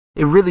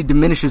 it really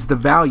diminishes the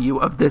value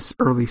of this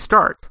early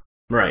start.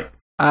 Right.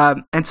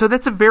 And so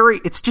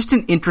it's just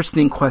an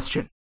interesting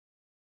question.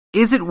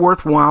 Is it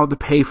worthwhile to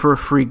pay for a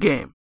free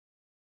game?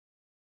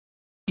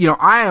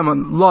 I am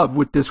in love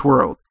with this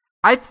world.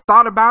 I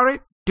thought about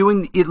it,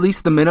 doing at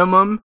least the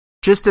minimum,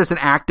 just as an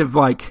act of,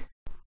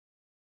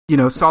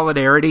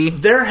 solidarity.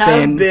 There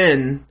have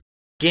been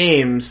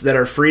games that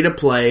are free to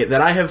play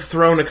that I have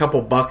thrown a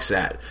couple bucks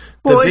at.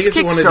 The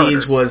biggest one of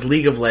these was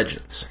League of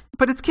Legends.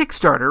 But it's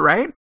Kickstarter,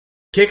 right?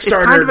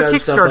 Kickstarter kind of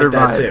does stuff like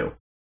that, too.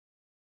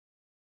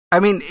 I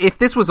mean, if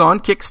this was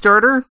on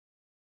Kickstarter,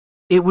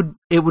 it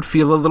would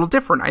feel a little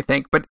different, I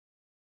think. But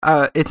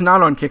it's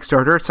not on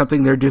Kickstarter. It's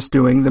something they're just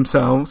doing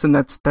themselves, and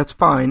that's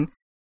fine.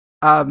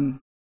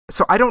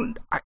 So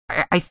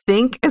I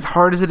think, as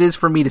hard as it is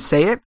for me to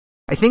say it,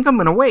 I think I'm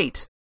going to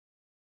wait.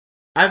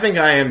 I think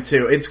I am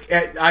too.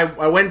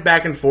 I went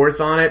back and forth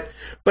on it,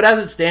 but as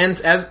it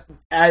stands,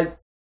 at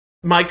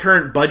my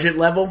current budget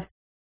level,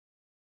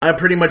 I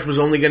pretty much was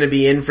only going to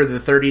be in for the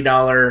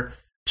 $30,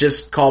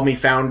 just call me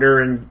founder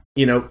and,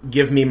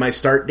 give me my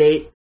start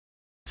date.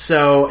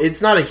 So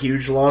it's not a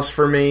huge loss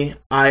for me.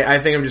 I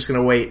think I'm just going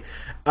to wait.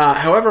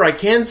 However, I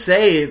can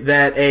say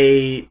that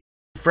a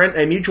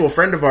mutual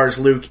friend of ours,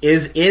 Luke,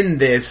 is in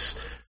this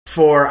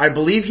for, I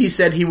believe he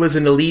said he was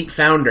an elite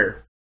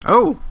founder.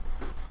 Oh,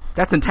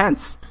 that's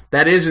intense.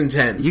 That is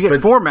intense. You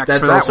get 4 max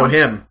that's for that also one.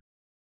 him.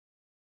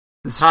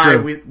 Hi,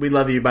 we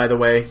love you, by the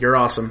way. You're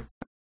awesome.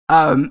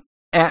 And,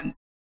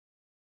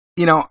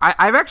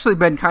 I've actually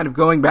been kind of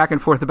going back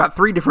and forth about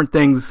 3 different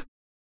things,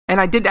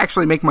 and I did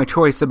actually make my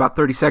choice about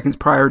 30 seconds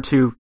prior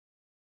to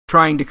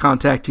trying to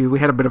contact you. We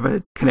had a bit of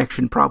a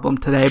connection problem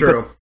today.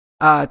 True.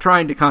 But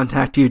trying to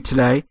contact you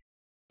today.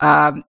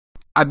 I've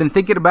been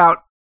thinking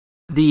about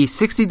the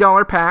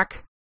 $60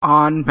 pack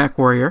on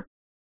MechWarrior.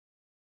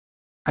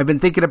 I've been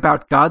thinking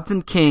about Gods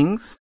and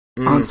Kings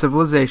on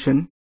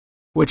Civilization,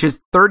 which is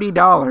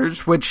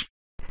 $30, which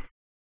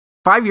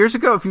 5 years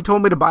ago, if you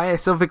told me to buy a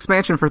Civ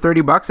expansion for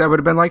 $30, I would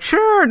have been like,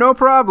 sure, no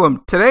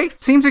problem. Today,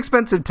 seems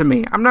expensive to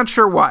me. I'm not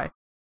sure why.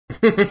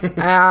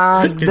 Because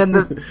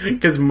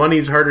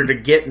money's harder to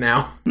get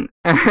now.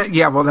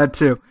 Yeah, well, that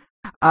too.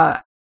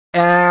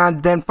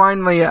 And then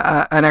finally,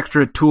 an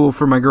extra tool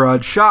for my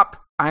garage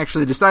shop. I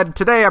actually decided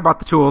today I bought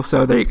the tool,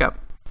 so there you go.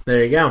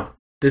 There you go.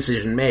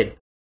 Decision made.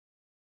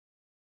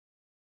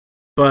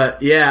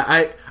 But yeah,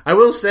 I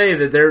will say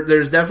that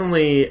there's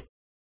definitely,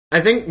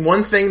 I think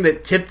one thing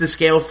that tipped the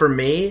scale for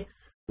me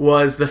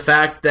was the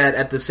fact that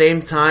at the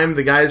same time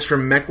the guys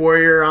from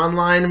MechWarrior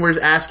Online were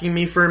asking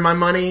me for my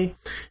money,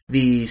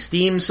 the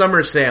Steam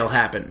Summer Sale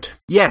happened.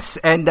 Yes,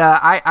 and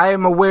I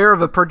am aware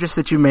of a purchase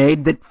that you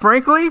made that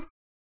frankly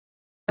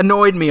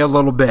annoyed me a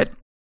little bit.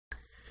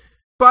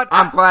 But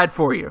I'm glad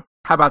for you.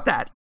 How about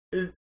that?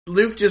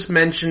 Luke just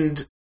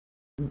mentioned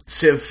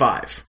Civ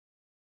 5.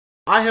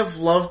 I have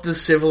loved the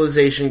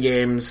Civilization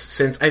games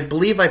since, I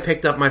believe I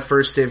picked up my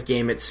first Civ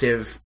game at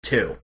Civ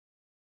 2.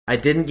 I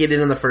didn't get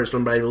in on the first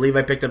one, but I believe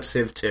I picked up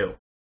Civ 2.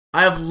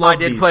 I have loved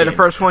these games. I did play the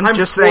first one,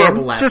 just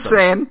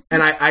saying.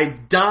 And I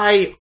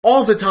die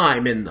all the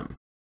time in them.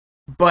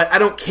 But I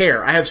don't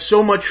care. I have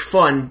so much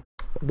fun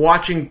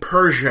watching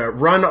Persia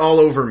run all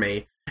over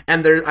me.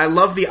 And I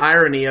love the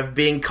irony of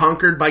being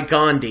conquered by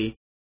Gandhi.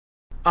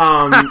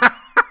 I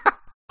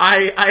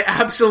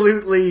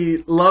absolutely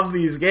love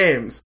these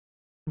games.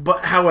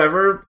 But,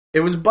 however, it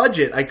was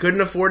budget. I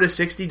couldn't afford a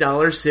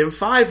 $60 Civ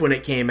 5 when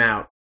it came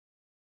out.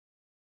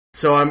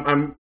 So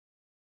I'm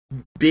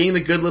being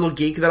the good little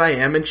geek that I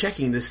am and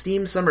checking the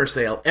Steam Summer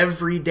Sale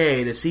every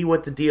day to see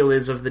what the deal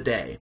is of the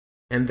day.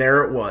 And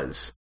there it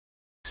was.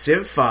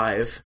 Civ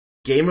 5,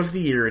 Game of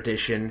the Year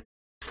Edition,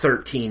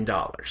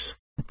 $13.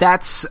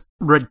 That's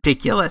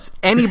ridiculous.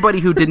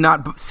 Anybody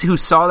who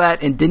saw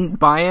that and didn't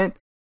buy it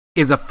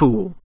is a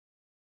fool.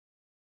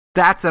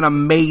 That's an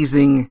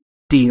amazing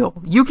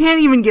deal. You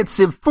can't even get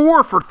Civ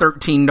 4 for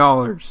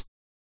 $13.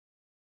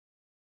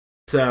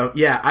 So,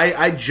 yeah,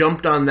 I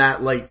jumped on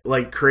that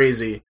like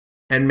crazy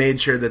and made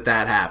sure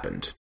that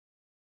happened.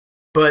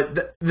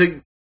 But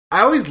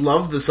I always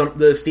loved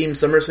the Steam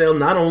Summer Sale,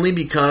 not only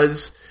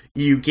because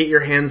you get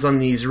your hands on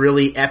these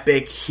really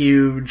epic,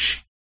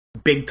 huge,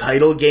 big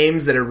title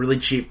games that are really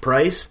cheap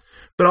price,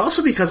 but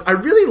also because I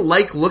really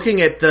like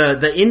looking at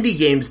the indie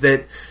games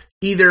that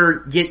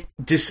either get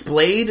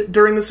displayed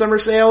during the summer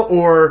sale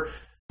or,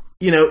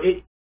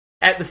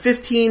 at the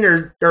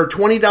 $15 or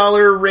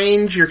 $20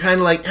 range, you're kind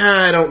of like,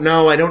 I don't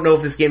know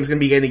if this game's going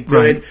to be any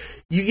good. Right.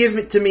 You give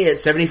it to me at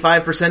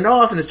 75%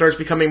 off and it starts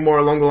becoming more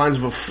along the lines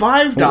of a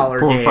 $5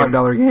 game.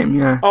 $5 game,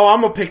 yeah. Oh,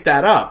 I'm going to pick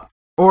that up.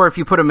 Or if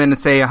you put them in,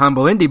 say, a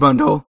Humble Indie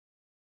bundle.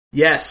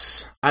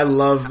 Yes, I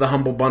love the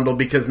Humble Bundle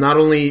because not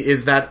only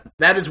is that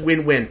is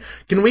win-win.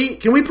 Can we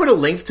put a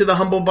link to the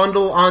Humble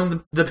Bundle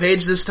on the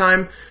page this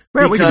time?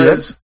 Well,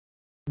 because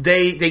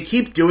they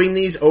keep doing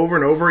these over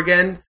and over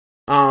again,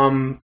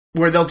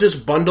 where they'll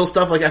just bundle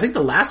stuff. Like I think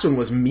the last one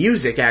was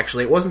music.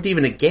 Actually, it wasn't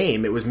even a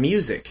game; it was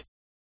music.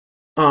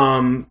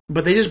 But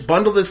they just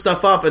bundle this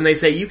stuff up, and they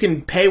say you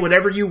can pay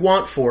whatever you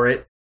want for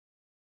it.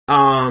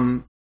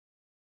 And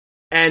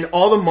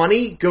all the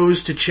money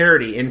goes to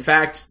charity. In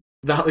fact,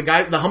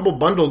 the Humble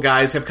Bundle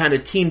guys have kind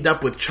of teamed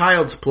up with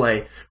Child's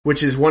Play,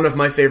 which is one of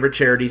my favorite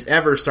charities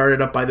ever,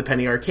 started up by the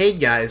Penny Arcade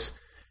guys.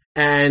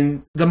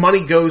 and the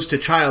money goes to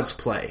Child's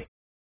Play.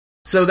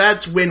 So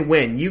that's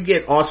win-win. You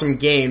get awesome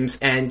games,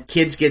 and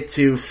kids get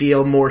to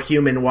feel more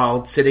human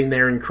while sitting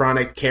there in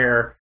chronic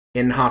care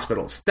in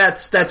hospitals.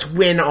 That's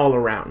win all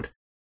around.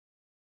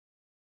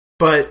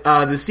 But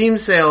the Steam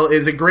sale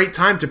is a great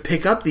time to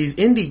pick up these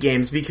indie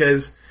games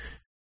because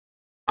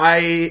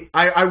I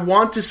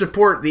want to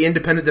support the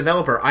independent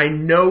developer. I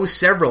know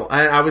several.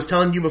 I was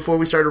telling you before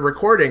we started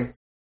recording,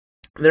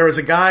 there was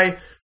a guy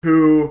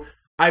who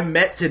I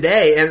met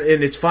today, and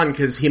it's fun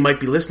because he might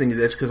be listening to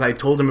this because I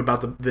told him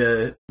about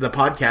the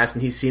podcast,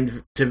 and he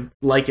seemed to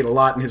like it a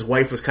lot, and his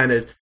wife was kind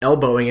of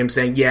elbowing him,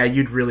 saying, yeah,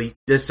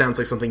 this sounds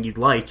like something you'd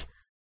like.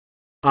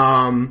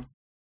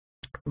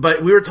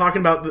 But we were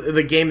talking about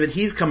the game that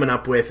he's coming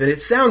up with, and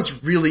it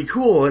sounds really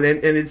cool, and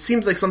it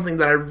seems like something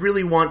that I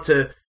really want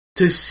to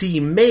see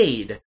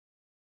made.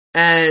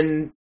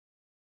 And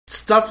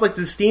stuff like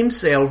the Steam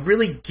sale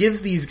really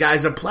gives these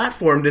guys a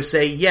platform to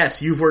say,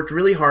 yes, you've worked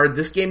really hard,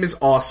 this game is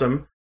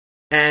awesome,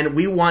 and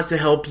we want to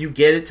help you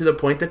get it to the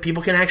point that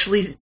people can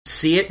actually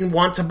see it and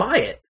want to buy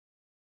it.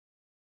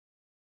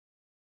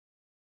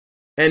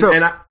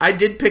 And I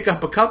did pick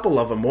up a couple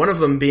of them, one of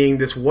them being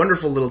this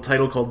wonderful little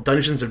title called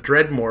Dungeons of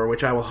Dreadmore,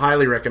 which I will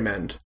highly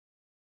recommend.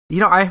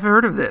 I've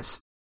heard of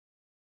this.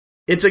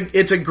 It's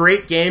a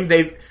great game.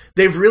 They've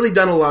really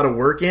done a lot of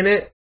work in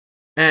it,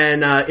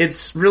 and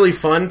it's really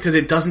fun because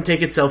it doesn't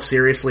take itself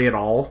seriously at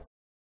all.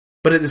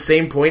 But at the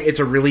same point, it's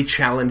a really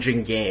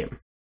challenging game.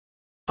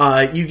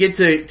 You get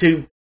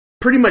to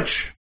pretty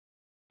much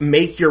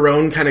make your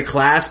own kind of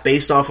class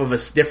based off of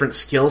different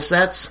skill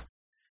sets.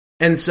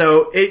 And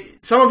so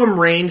some of them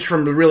range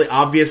from the really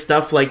obvious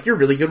stuff, like you're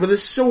really good with a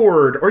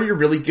sword, or you're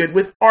really good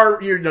with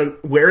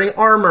wearing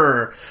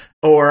armor,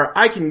 or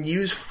I can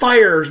use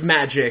fire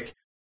magic.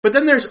 But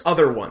then there's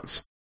other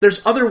ones. There's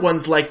other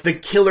ones like the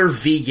killer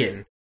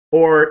vegan,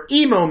 or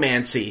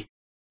emomancy,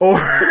 or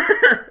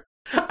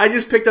I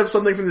just picked up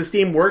something from the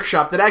Steam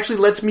Workshop that actually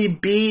lets me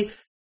be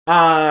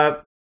a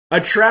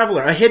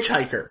traveler, a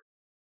hitchhiker,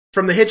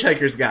 from the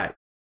Hitchhiker's Guide.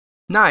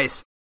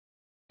 Nice.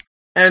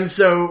 And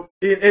so,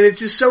 and it's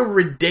just so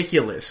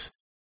ridiculous.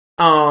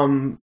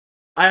 I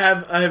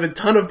have a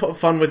ton of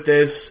fun with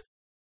this,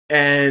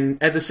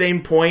 and at the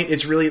same point,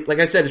 it's really, like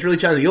I said, it's really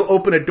challenging. You'll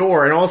open a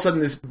door, and all of a sudden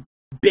this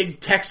big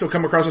text will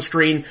come across the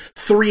screen,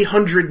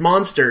 300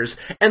 monsters,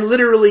 and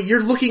literally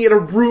you're looking at a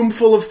room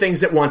full of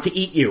things that want to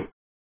eat you.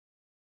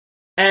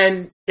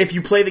 And if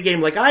you play the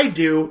game like I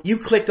do, you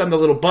clicked on the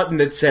little button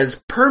that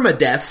says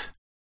permadeath,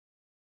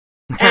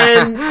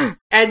 and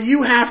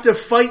you have to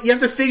fight, you have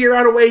to figure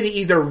out a way to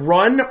either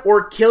run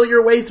or kill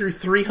your way through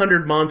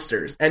 300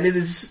 monsters. And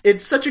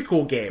it's such a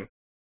cool game.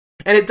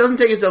 And it doesn't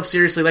take itself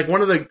seriously. Like,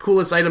 one of the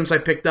coolest items I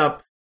picked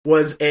up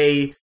was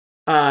a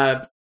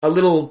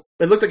little,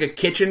 it looked like a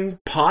kitchen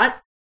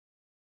pot.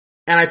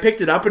 And I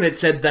picked it up and it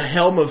said the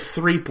Helm of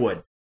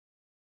Threepwood.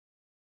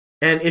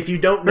 And if you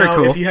don't know,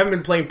 cool. If you haven't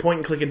been playing point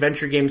and click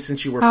adventure games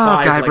since you were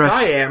 5, like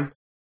I am,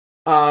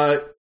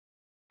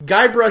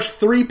 Guybrush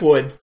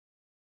Threepwood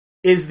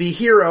is the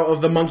hero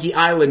of the Monkey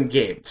Island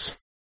games.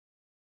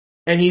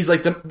 And he's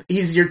like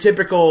he's your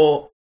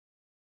typical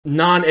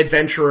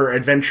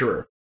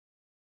non-adventurer.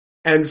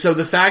 And so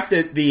the fact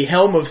that the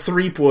Helm of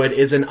Threepwood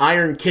is an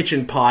iron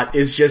kitchen pot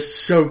is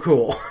just so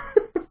cool.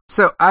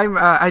 So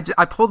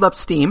I pulled up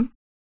Steam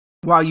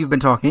while you've been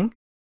talking.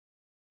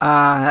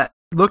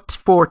 Looked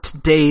for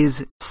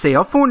today's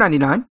sale,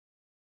 $4.99.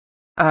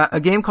 A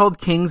game called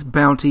King's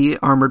Bounty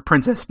Armored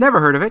Princess. Never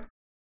heard of it.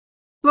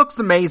 Looks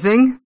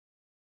amazing.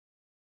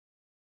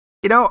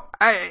 And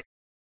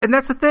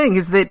that's the thing,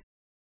 is that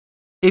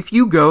if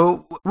you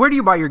go, where do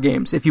you buy your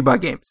games, if you buy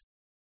games?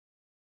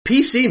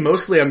 PC,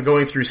 mostly I'm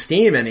going through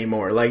Steam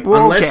anymore. Like,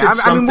 unless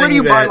it's something where do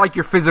you buy, like,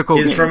 your physical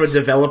is games? From a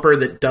developer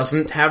that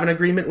doesn't have an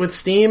agreement with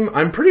Steam,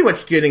 I'm pretty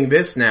much getting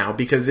this now,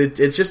 because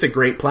it's just a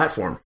great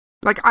platform.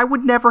 Like, I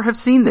would never have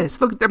seen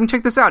this. Look,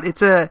 check this out.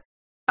 It's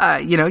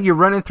you're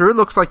running through, it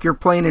looks like you're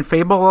playing in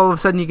Fable, all of a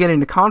sudden you get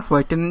into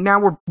conflict, and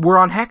now we're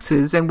on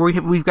hexes, and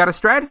we've got a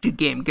strategy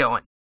game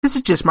going. This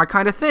is just my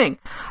kind of thing.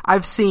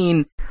 I've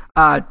seen,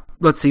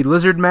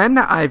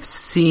 Lizardmen. I've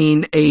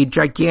seen a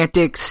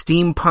gigantic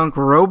steampunk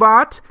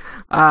robot.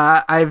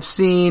 I've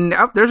seen,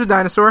 there's a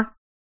dinosaur.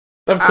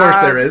 Of course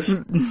there is.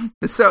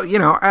 So,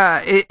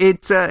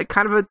 it's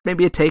kind of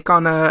maybe a take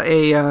on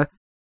a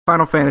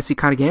Final Fantasy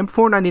kind of game.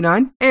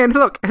 $4.99. And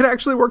look, it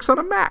actually works on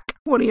a Mac.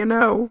 What do you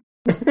know?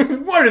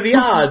 What are the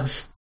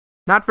odds?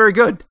 Not very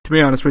good, to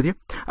be honest with you.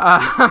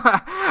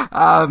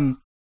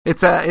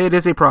 It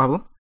is a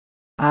problem.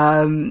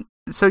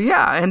 So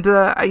yeah, and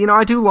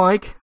I do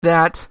like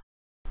that.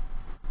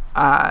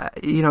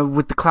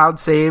 With the cloud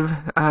save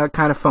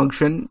kind of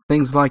function,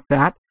 things like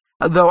that.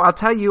 Though I'll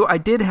tell you, I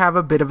did have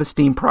a bit of a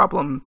Steam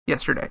problem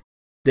yesterday.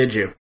 Did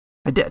you?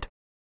 I did.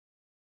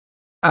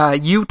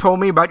 You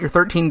told me about your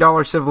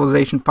 $13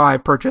 Civilization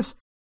 5 purchase.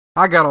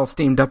 I got all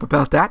steamed up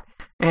about that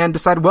and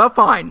decided, well,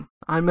 fine,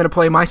 I'm going to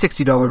play my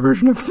 $60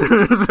 version of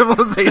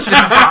Civilization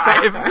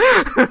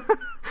 5.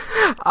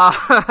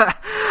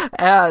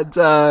 And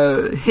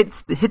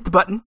hit the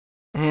button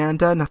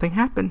and nothing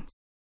happened.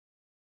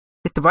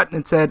 Hit the button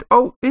and said,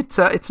 "Oh,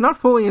 it's not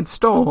fully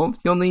installed.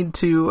 You'll need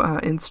to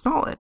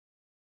install it."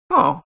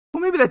 Oh,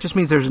 well, maybe that just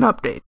means there's an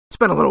update. It's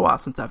been a little while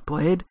since I've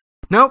played.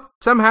 Nope,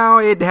 somehow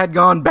it had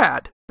gone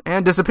bad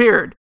and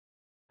disappeared.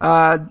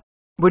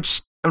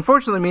 Which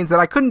unfortunately means that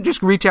I couldn't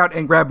just reach out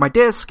and grab my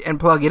disc and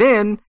plug it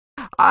in.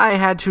 I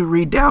had to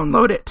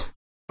re-download it.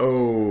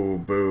 Oh,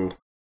 boo.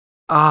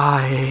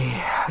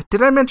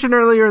 Did I mention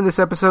earlier in this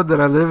episode that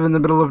I live in the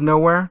middle of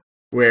nowhere?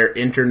 Where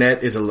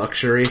internet is a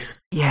luxury?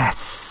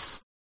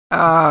 Yes.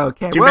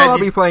 Okay, I'll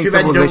be playing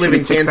Civilization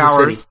in 6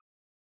 hours. City.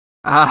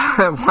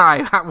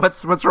 Why?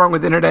 What's wrong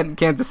with internet in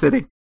Kansas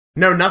City?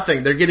 No,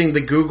 nothing. They're getting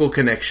the Google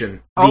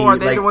connection. Are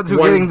they the ones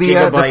who are getting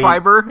the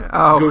fiber?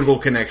 Oh, Google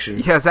connection.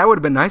 Yes, that would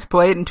have been nice.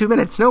 Play it in 2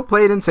 minutes. No,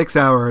 play it in 6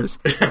 hours.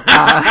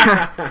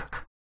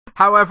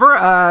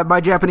 However,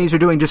 my Japanese are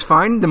doing just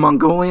fine. The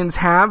Mongolians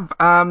have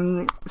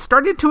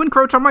started to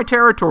encroach on my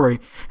territory,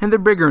 and they're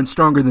bigger and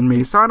stronger than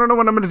me, so I don't know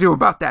what I'm going to do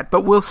about that,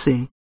 but we'll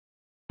see.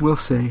 We'll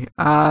see.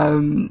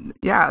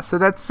 Yeah, so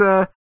that's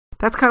kind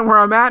of where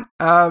I'm at.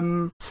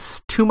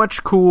 Too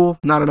much cool,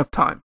 not enough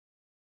time.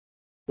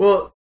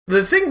 Well,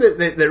 the thing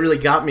that really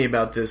got me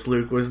about this,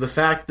 Luke, was the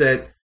fact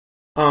that,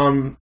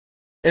 and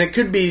it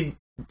could be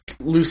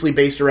loosely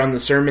based around the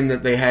sermon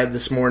that they had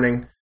this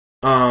morning,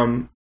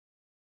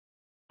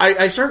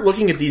 I start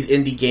looking at these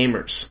indie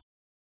gamers,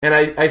 and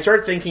I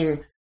start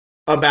thinking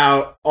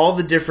about all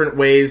the different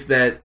ways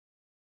that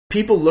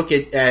people look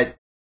at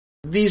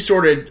these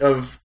sort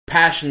of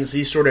passions,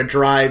 these sort of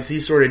drives,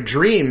 these sort of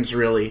dreams,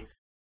 really,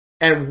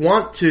 and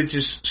want to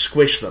just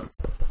squish them.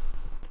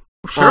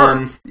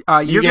 Sure.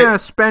 You're going to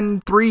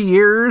spend 3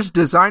 years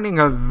designing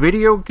a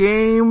video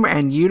game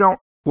and you don't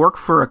work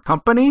for a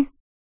company?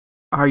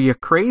 Are you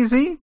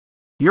crazy?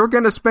 You're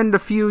going to spend a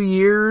few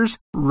years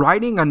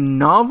writing a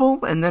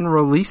novel and then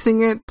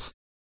releasing it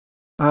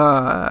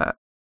as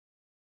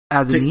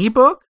an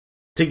ebook?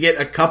 To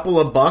get a couple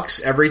of bucks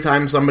every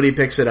time somebody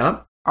picks it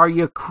up? Are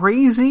you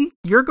crazy?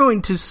 You're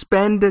going to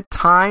spend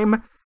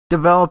time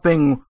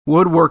developing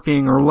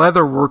woodworking or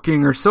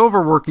leatherworking or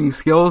silverworking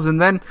skills and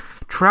then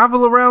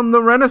travel around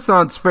the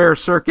Renaissance Fair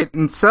circuit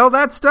and sell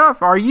that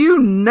stuff? Are you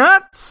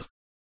nuts?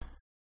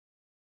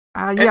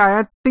 Yeah,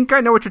 I think I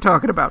know what you're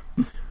talking about.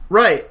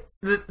 Right.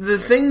 The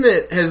thing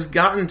that has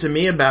gotten to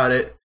me about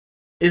it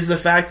is the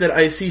fact that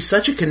I see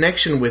such a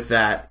connection with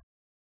that,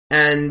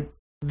 and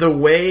the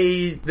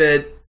way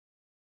that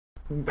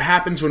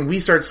happens when we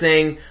start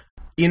saying,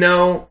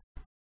 I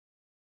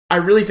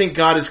really think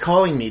God is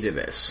calling me to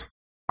this.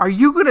 Are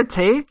you going to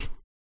take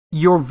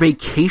your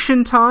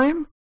vacation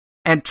time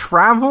and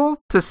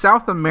travel to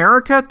South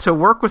America to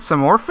work with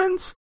some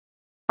orphans?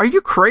 Are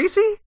you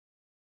crazy?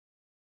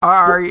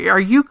 Are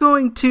you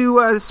going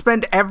to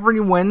spend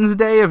every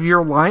Wednesday of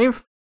your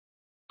life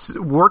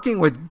working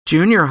with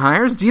junior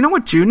hires? Do you know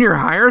what junior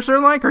hires are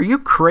like? Are you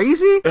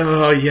crazy?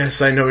 Oh,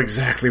 yes, I know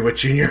exactly what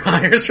junior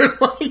hires are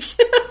like.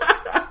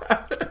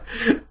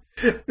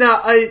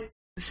 Now, I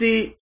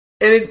see,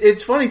 and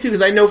it's funny, too,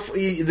 because I know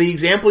the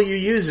example you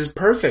use is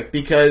perfect,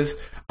 because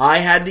I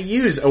had to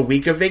use a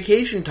week of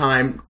vacation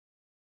time,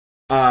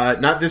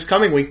 not this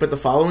coming week, but the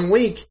following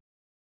week,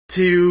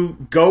 to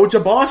go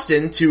to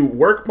Boston to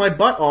work my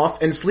butt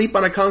off and sleep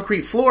on a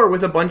concrete floor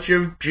with a bunch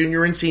of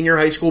junior and senior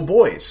high school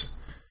boys.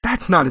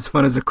 That's not as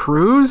fun as a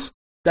cruise.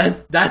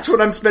 That's what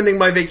I'm spending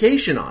my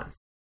vacation on.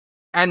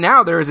 And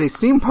now there is a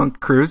steampunk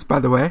cruise, by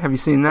the way. Have you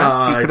seen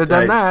that? You could have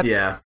done that.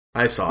 Yeah,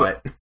 I saw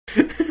it.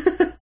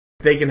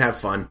 They can have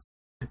fun.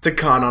 It's a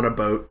con on a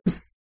boat.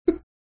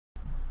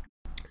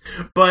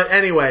 But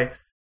anyway,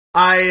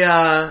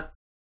 I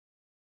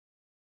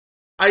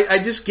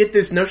just get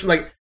this notion,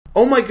 like,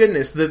 oh my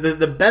goodness,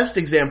 the best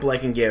example I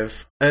can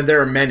give, and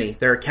there are many,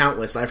 there are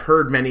countless, I've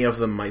heard many of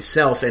them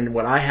myself, and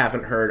what I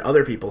haven't heard,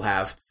 other people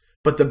have,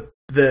 but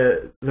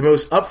the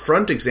most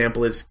upfront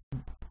example is,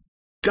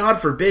 God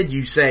forbid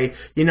you say,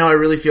 I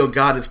really feel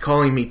God is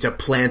calling me to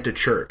plant a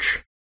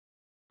church.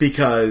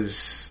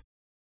 Because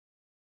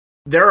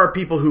there are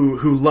people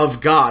who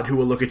love God who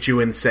will look at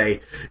you and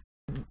say,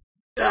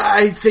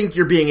 I think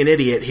you're being an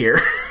idiot here.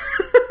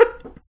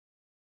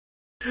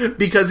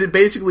 Because it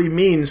basically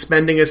means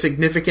spending a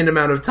significant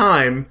amount of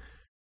time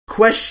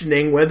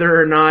questioning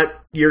whether or not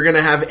you're going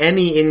to have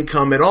any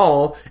income at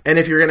all, and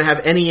if you're going to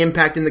have any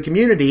impact in the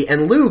community.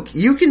 And Luke,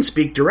 you can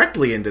speak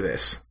directly into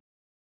this.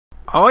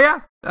 Oh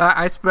yeah,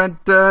 I spent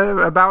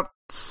about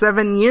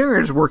 7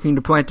 years working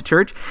to plant a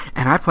church,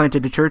 and I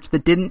planted a church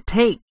that didn't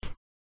take.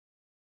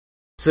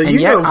 So you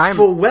know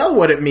full well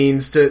what it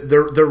means to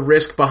the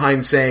risk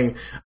behind saying,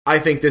 I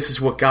think this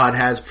is what God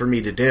has for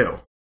me to do.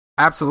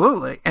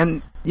 Absolutely.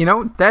 And,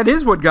 that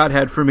is what God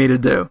had for me to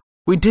do.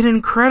 We did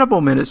incredible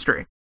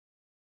ministry.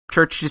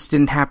 Church just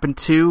didn't happen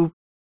to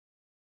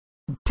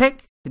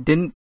take. It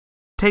didn't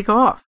take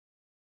off.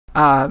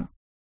 I'll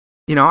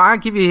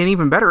give you an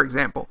even better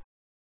example.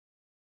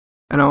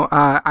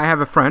 I have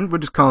a friend,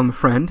 we'll just call him a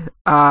friend,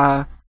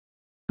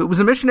 who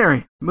was a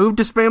missionary, moved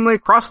his family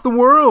across the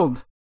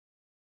world.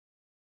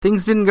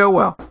 Things didn't go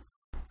well.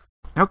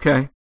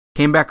 Okay,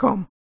 came back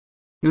home.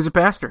 He was a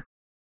pastor.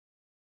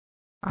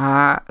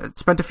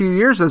 Spent a few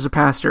years as a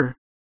pastor.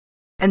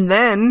 And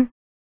then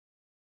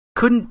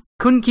couldn't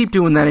keep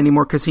doing that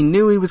anymore because he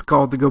knew he was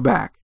called to go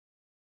back.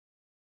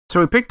 So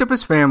he picked up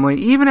his family,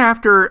 even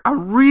after a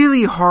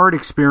really hard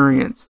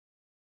experience.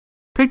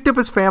 Picked up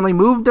his family,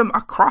 moved them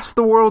across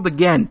the world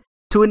again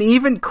to an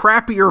even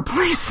crappier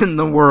place in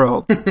the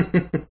world.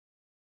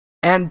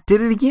 And did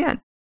it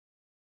again.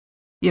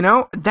 You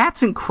know,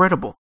 that's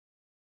incredible.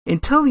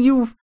 Until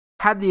you've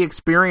had the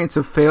experience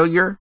of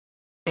failure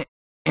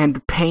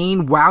and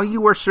pain while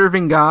you are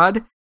serving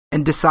God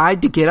and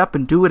decide to get up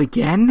and do it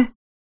again,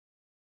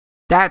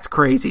 that's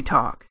crazy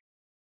talk.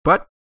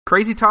 But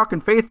crazy talk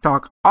and faith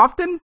talk,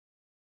 often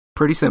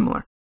pretty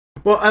similar.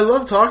 Well, I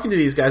love talking to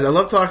these guys. I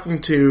love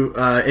talking to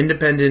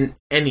independent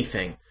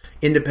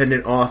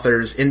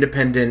authors,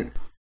 independent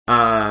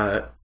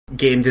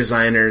game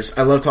designers.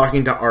 I love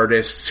talking to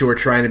artists who are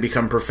trying to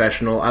become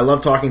professional. I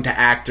love talking to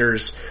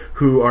actors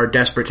who are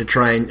desperate to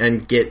try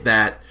and get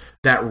that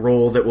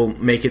role that will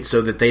make it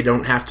so that they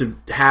don't have to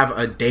have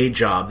a day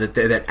job,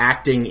 that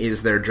acting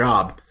is their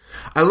job.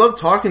 I love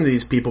talking to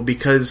these people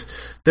because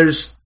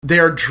they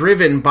are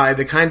driven by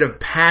the kind of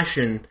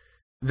passion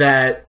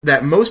that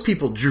most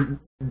people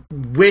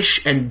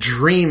wish and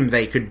dream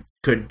they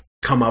could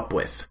come up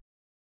with.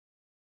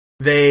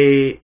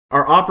 They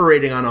are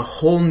operating on a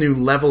whole new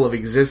level of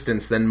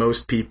existence than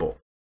most people.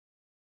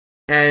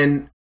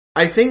 And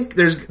I think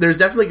there's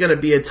definitely going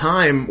to be a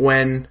time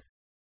when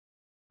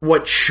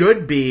what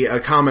should be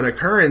a common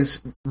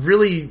occurrence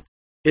really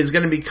is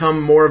going to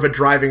become more of a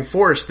driving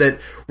force, that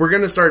we're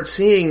going to start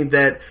seeing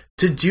that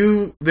to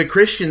do the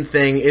Christian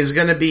thing is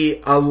going to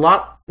be a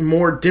lot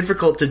more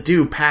difficult to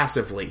do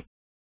passively.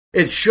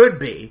 It should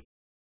be,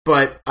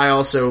 but I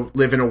also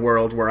live in a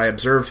world where I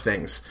observe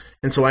things.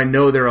 And so I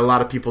know there are a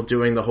lot of people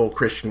doing the whole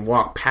Christian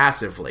walk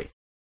passively.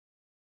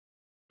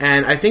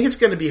 And I think it's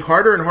going to be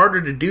harder and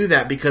harder to do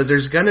that because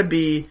there's going to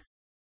be,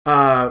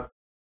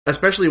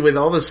 especially with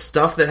all the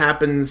stuff that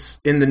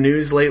happens in the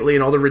news lately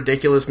and all the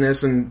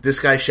ridiculousness, and this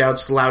guy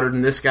shouts louder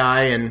than this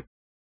guy. And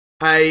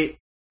I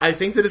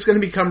think that it's going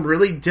to become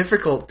really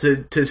difficult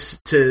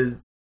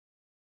to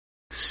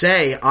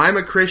say, I'm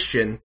a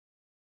Christian,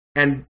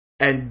 and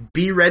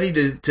be ready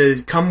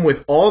to come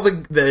with all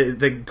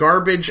the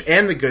garbage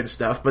and the good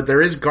stuff, but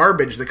there is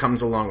garbage that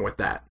comes along with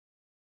that.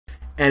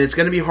 And it's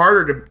going to be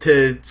harder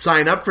to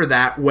sign up for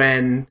that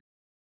when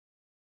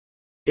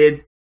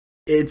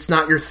it's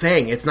not your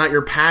thing, it's not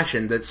your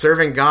passion, that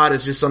serving God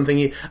is just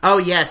something oh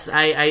yes,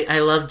 I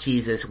love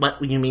Jesus.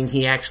 What, you mean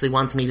he actually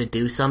wants me to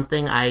do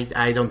something?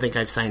 I don't think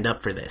I've signed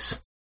up for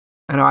this.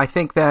 I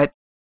think that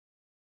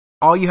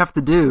all you have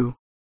to do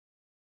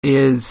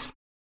is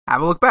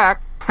have a look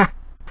back.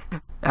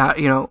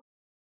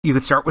 You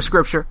could start with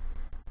Scripture,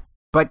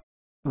 but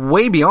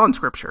way beyond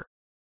Scripture.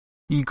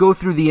 You go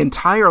through the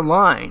entire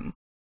line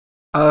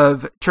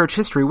of church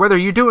history, whether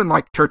you're doing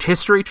like church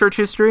history,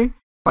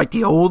 like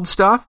the old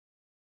stuff,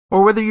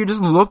 or whether you're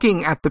just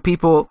looking at the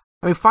people.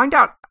 I mean, find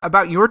out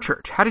about your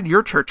church. How did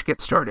your church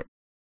get started?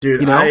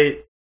 Dude,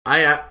 I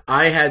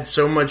had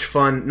so much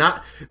fun.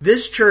 Not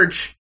this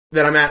church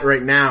that I'm at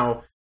right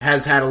now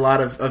has had a lot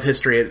of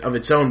history of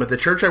its own, but the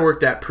church I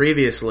worked at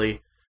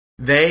previously,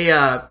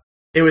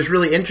 it was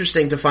really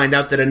interesting to find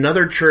out that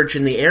another church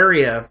in the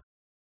area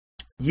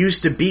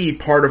used to be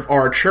part of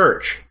our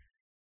church.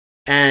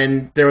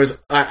 And there was,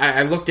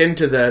 I looked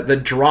into the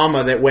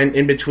drama that went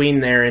in between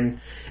there, and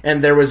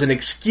there was an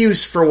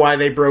excuse for why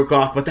they broke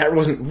off, but that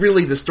wasn't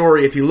really the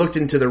story if you looked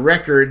into the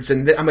records.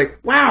 And I'm like,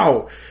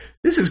 wow,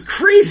 this is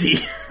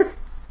crazy.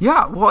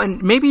 Yeah, well,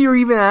 and maybe you're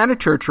even at a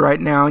church right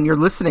now and you're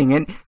listening,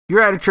 and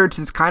you're at a church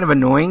that's kind of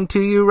annoying to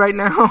you right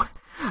now.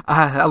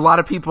 A lot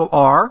of people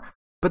are.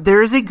 But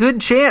there is a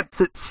good chance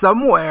that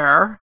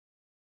somewhere,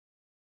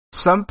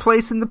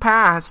 someplace in the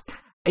past,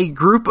 a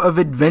group of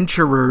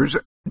adventurers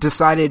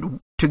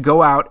decided to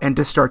go out and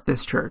to start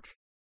this church.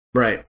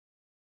 Right.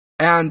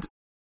 And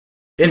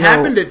it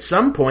happened at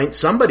some point.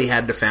 Somebody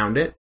had to found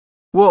it.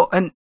 Well,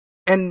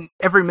 and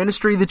every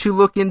ministry that you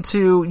look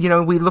into,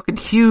 we look at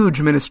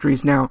huge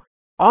ministries now.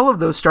 All of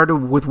those started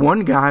with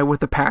one guy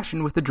with a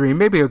passion, with a dream,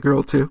 maybe a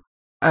girl too,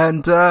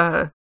 and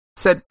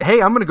said,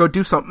 hey, I'm going to go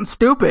do something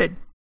stupid.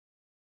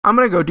 I'm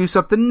going to go do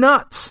something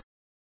nuts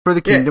for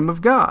the kingdom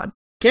of God.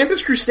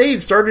 Campus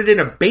Crusade started in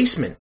a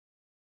basement.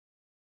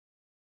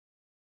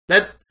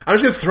 I'm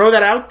just going to throw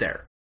that out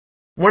there.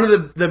 One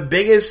of the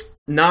biggest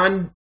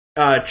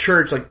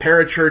non-church, like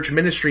parachurch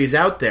ministries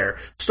out there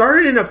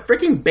started in a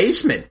freaking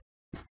basement.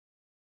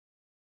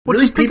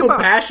 Really people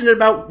passionate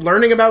about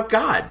learning about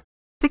God.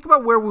 Think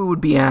about where we would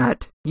be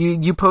at.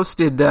 You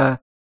posted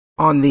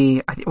on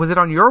was it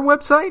on your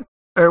website?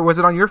 Or was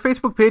it on your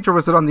Facebook page? Or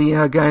was it on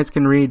the Guys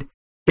Can Read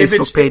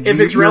Facebook page? If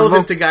it's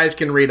relevant to Guys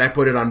Can Read, I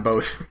put it on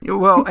both.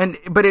 Well,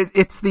 but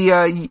it's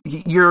the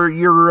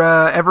your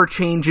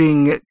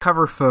ever-changing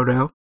cover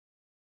photo.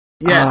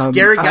 Yes,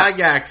 Gary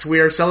Gygax.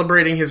 We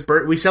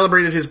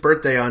celebrated his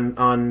birthday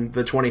on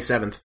the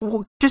 27th.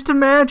 Well, just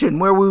imagine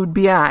where we would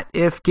be at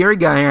if Gary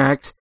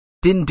Gygax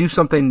didn't do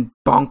something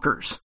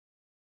bonkers.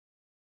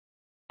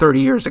 30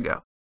 years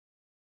ago.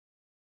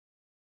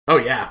 Oh,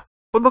 yeah.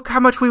 Well, look how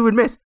much we would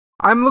miss.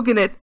 I'm looking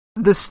at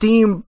the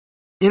Steam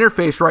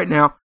interface right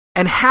now,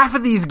 and half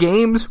of these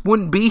games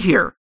wouldn't be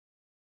here.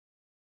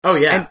 Oh,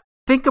 yeah. And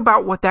think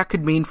about what that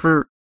could mean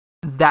for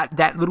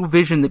that little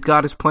vision that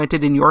God has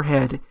planted in your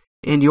head,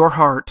 in your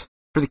heart,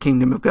 for the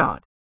kingdom of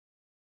God.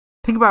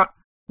 Think about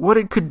what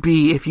it could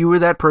be if you were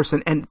that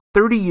person, and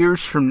 30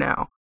 years from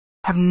now,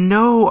 have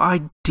no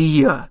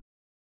idea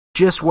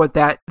just what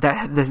that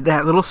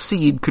little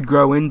seed could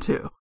grow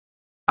into.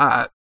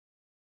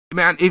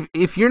 Man,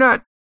 if you're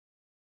not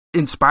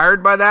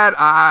inspired by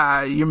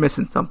that, you're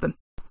missing something.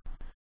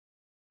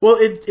 Well,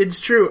 it's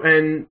true,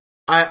 and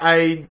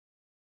I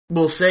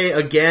will say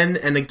again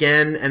and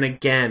again and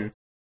again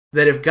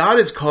that if God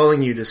is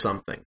calling you to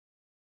something,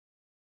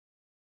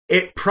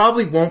 it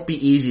probably won't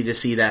be easy to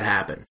see that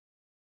happen.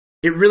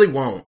 It really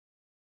won't.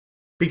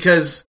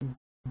 Because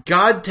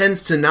God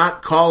tends to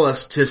not call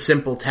us to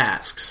simple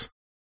tasks.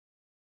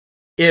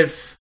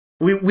 If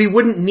we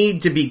wouldn't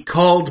need to be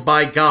called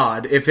by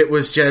God if it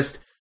was just,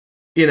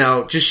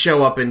 just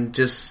show up and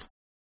just,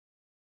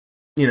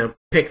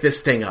 pick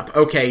this thing up.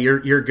 Okay,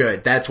 you're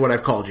good. That's what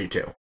I've called you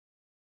to.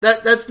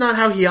 That's not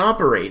how he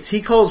operates.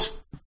 He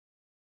calls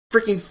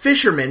freaking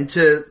fishermen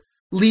to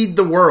lead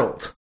the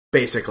world,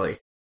 basically.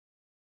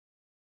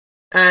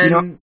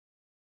 And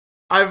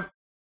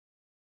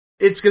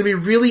it's going to be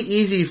really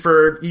easy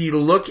for you to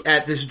look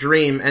at this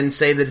dream and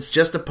say that it's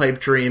just a pipe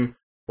dream,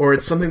 or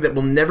it's something that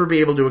we'll never be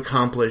able to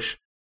accomplish.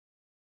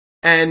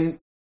 And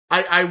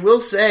I will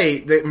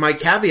say that my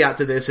caveat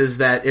to this is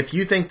that if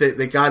you think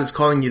that God is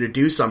calling you to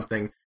do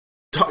something,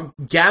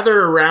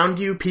 gather around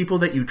you people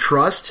that you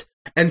trust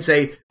and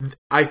say,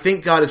 I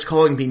think God is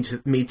calling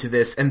me to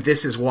this, and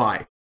this is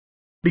why.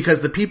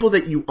 Because the people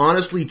that you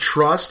honestly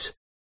trust,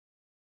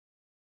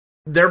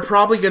 they're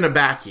probably going to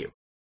back you.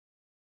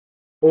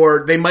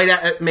 Or they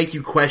might make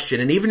you question.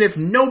 And even if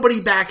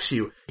nobody backs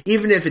you,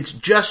 even if it's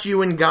just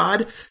you and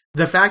God,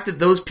 the fact that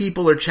those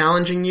people are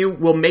challenging you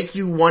will make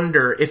you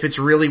wonder if it's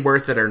really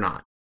worth it or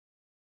not.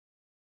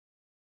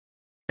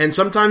 And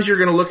sometimes you're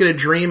going to look at a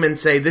dream and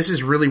say, this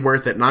is really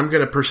worth it, and I'm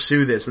going to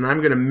pursue this, and I'm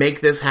going to make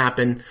this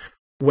happen,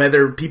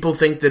 whether people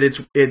think that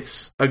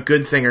it's a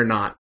good thing or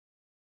not.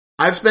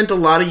 I've spent a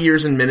lot of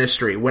years in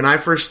ministry. When I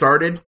first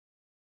started,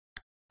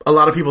 a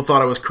lot of people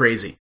thought I was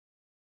crazy.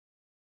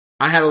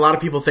 I had a lot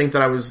of people think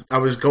that I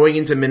was going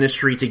into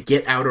ministry to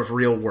get out of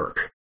real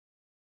work.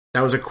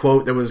 That was a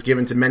quote that was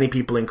given to many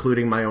people,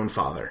 including my own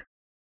father.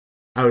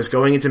 I was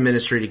going into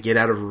ministry to get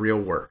out of real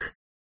work.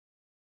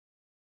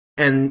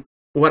 And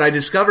what I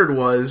discovered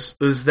was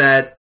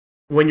that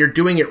when you're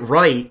doing it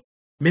right,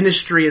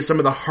 ministry is some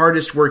of the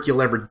hardest work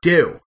you'll ever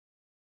do.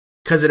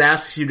 Because it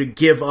asks you to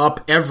give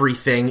up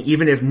everything,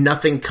 even if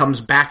nothing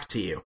comes back to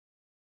you.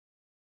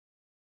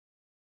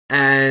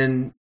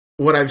 And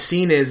what I've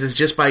seen is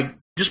just by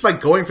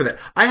going for that.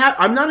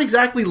 I'm not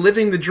exactly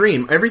living the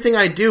dream. Everything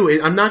I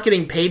do, I'm not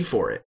getting paid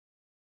for it.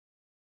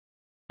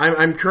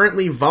 I'm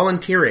currently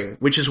volunteering,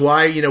 which is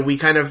why, we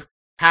kind of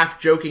half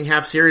joking,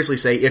 half seriously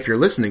say, if you're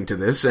listening to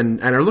this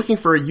and are looking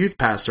for a youth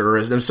pastor or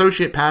an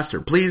associate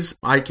pastor, please,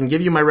 I can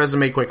give you my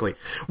resume quickly.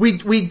 We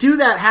do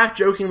that half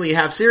jokingly,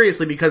 half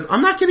seriously because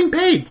I'm not getting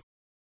paid.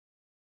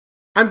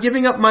 I'm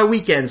giving up my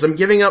weekends. I'm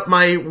giving up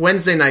my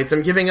Wednesday nights.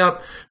 I'm giving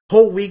up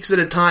whole weeks at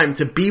a time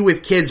to be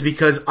with kids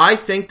because I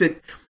think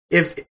that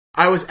if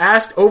I was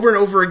asked over and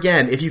over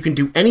again, if you can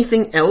do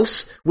anything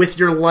else with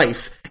your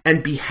life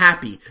and be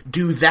happy,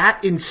 do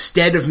that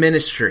instead of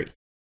ministry.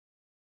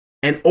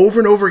 And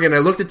over again, I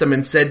looked at them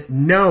and said,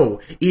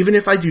 no, even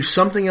if I do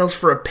something else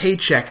for a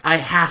paycheck, I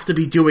have to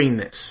be doing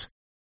this.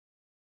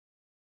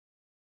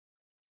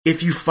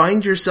 If you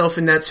find yourself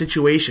in that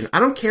situation, I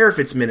don't care if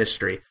it's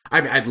ministry.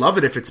 I'd love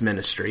it if it's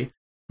ministry.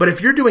 But if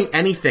you're doing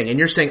anything and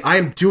you're saying, I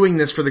am doing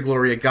this for the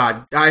glory of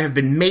God, I have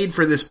been made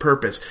for this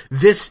purpose,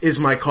 this is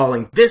my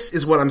calling, this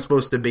is what I'm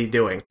supposed to be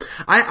doing.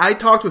 I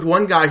talked with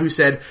one guy who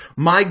said,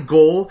 my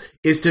goal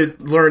is to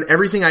learn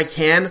everything I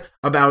can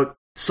about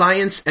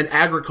science and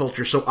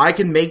agriculture so I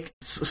can make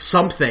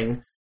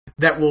something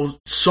that will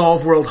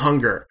solve world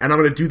hunger. And I'm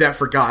going to do that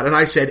for God. And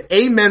I said,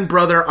 amen,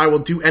 brother, I will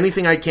do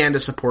anything I can to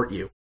support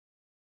you.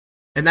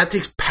 And that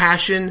takes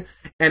passion,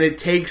 and it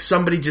takes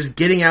somebody just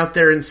getting out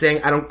there and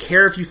saying, I don't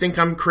care if you think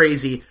I'm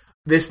crazy,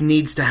 this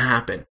needs to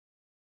happen.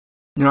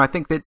 I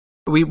think that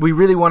we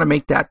really want to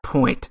make that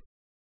point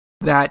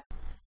that,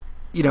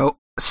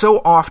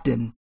 so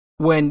often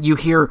when you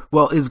hear,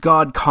 well, is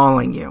God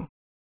calling you?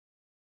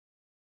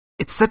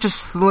 It's such a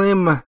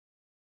slim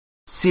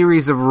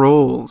series of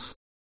roles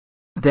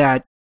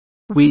that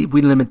we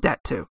limit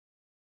that to.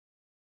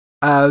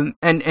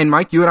 And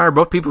Mike, you and I are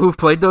both people who've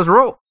played those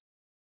roles.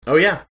 Oh,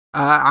 yeah.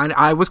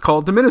 I was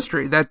called to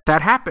ministry. That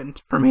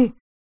happened for me.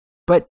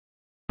 But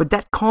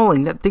that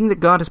calling, that thing that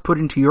God has put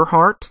into your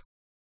heart,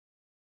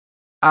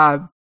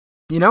 it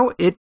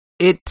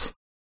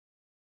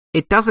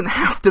doesn't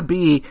have to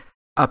be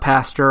a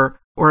pastor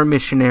or a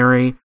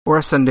missionary or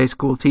a Sunday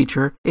school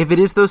teacher. If it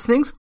is those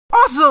things,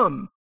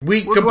 awesome!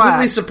 We're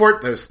completely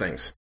support those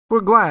things.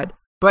 We're glad.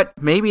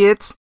 But maybe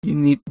it's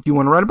you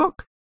want to write a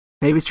book.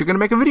 Maybe it's you're going to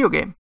make a video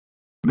game.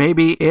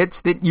 Maybe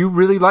it's that you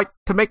really like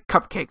to make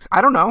cupcakes.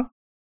 I don't know.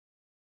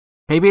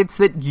 Maybe it's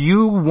that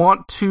you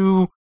want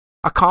to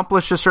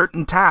accomplish a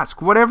certain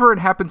task. Whatever it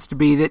happens to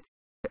be, that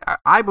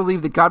I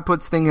believe that God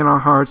puts things in our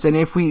hearts, and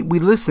if we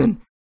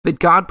listen, that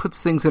God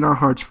puts things in our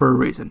hearts for a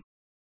reason.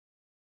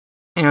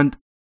 And,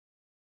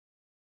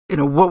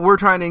 what we're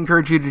trying to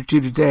encourage you to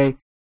do today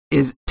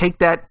is take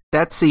that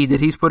seed that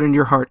He's put in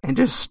your heart and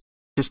just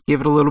give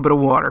it a little bit of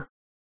water.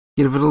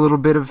 Give it a little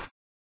bit of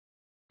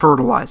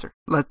fertilizer.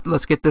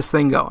 Let's get this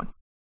thing going.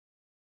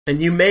 And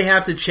you may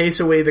have to chase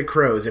away the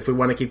crows if we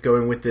want to keep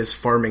going with this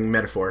farming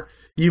metaphor.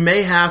 You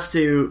may have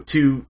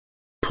to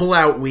pull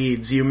out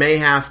weeds. You may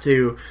have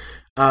to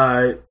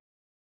add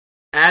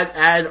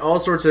all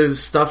sorts of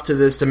stuff to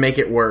this to make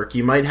it work.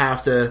 You might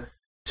have to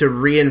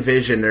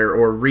re-envision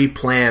or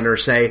replan or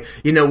say,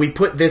 we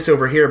put this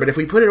over here, but if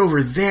we put it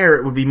over there,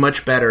 it would be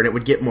much better and it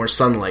would get more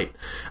sunlight.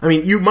 I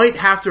mean, you might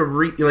have to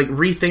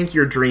rethink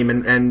your dream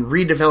and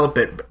redevelop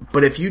it,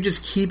 but if you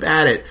just keep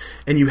at it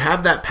and you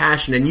have that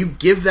passion and you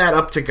give that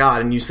up to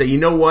God and you say, you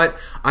know what,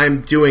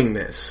 I'm doing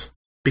this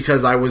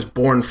because I was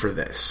born for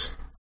this,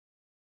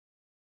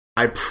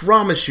 I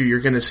promise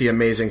you're going to see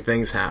amazing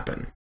things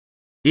happen,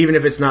 even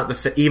if it's not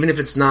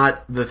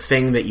the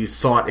thing that you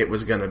thought it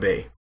was going to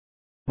be.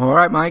 All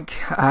right, Mike.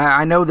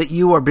 I know that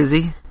you are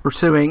busy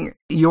pursuing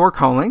your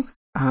callings.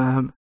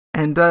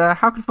 And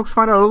how can folks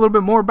find out a little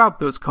bit more about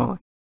those callings?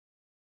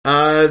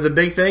 The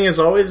big thing, as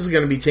always, is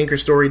going to be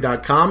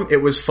tinkerstory.com. It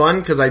was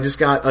fun because I just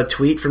got a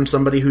tweet from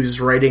somebody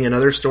who's writing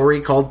another story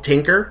called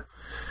Tinker.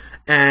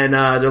 And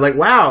they're like,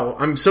 wow,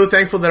 I'm so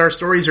thankful that our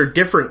stories are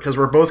different because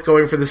we're both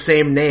going for the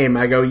same name.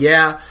 I go,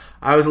 yeah,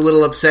 I was a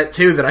little upset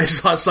too that I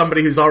saw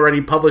somebody who's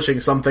already publishing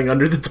something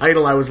under the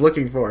title I was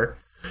looking for.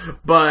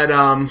 But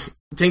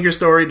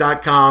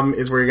tinkerstory.com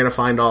is where you're going to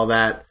find all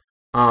that.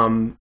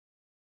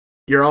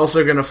 You're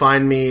also going to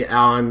find me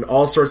on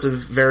all sorts of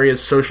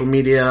various social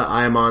media.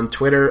 I'm on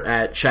Twitter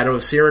at Shadow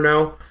of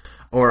Cyrano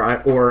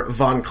or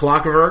Von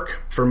Clockwerk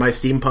for my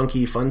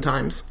steampunky fun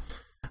times.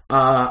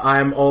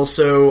 I'm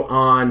also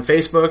on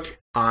Facebook.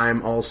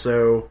 I'm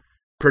also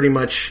pretty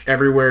much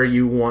everywhere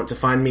you want to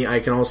find me. I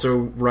can also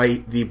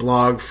write the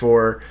blog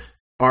for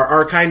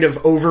our kind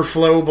of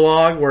overflow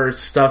blog, where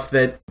it's stuff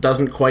that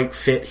doesn't quite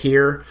fit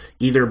here,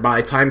 either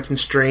by time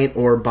constraint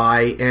or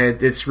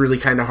and it's really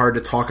kind of hard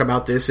to talk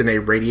about this in a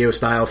radio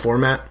style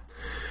format.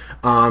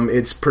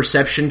 It's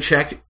Perception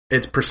Check.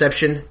 It's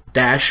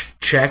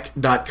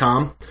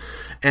perception-check.com.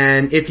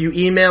 And if you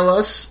email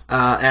us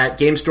at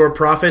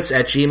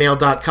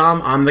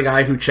GameStoreProfits@gmail.com, I'm the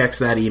guy who checks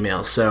that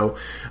email. So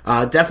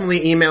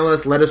definitely email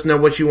us. Let us know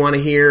what you want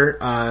to hear.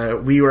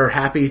 We are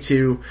happy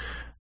to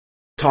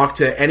talk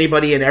to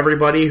anybody and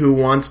everybody who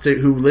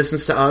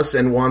listens to us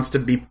and wants to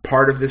be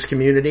part of this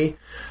community.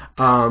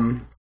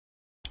 A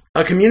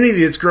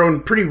community that's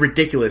grown pretty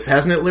ridiculous,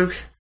 hasn't it, Luke?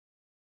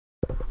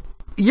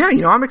 Yeah,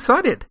 I'm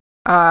excited.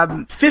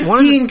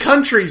 15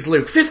 countries,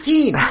 Luke.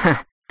 15.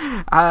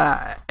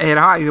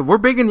 We're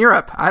big in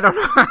Europe. I don't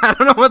know. I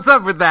don't know what's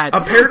up with that.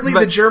 Apparently,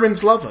 the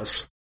Germans love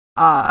us.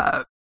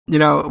 One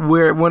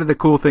of the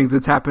cool things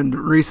that's happened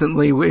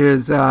recently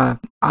is I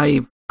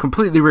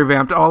completely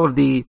revamped all of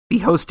the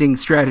hosting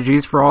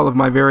strategies for all of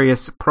my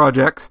various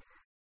projects,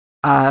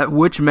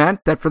 which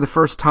meant that for the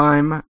first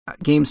time,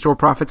 Game Store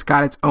Profits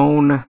got its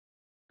own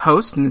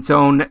host and its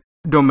own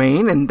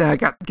domain, and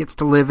gets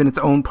to live in its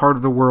own part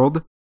of the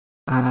world,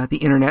 the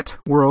internet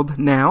world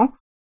now,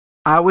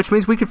 which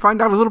means we can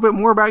find out a little bit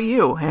more about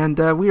you, and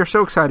we are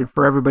so excited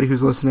for everybody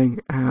who's listening,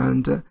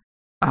 and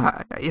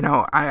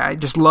I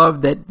just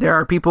love that there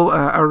are people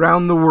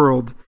around the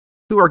world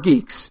who are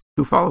geeks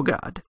who follow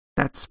God.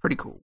 That's pretty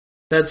cool.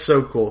 That's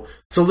so cool.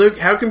 So, Luke,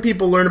 how can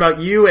people learn about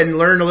you and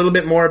learn a little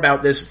bit more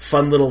about this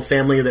fun little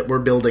family that we're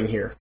building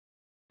here?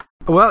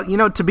 Well,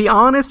 to be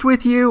honest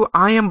with you,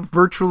 I am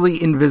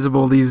virtually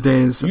invisible these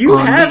days. You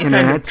on have the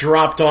internet. Kind of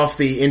dropped off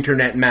the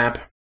internet map.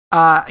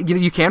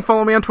 You can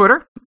follow me on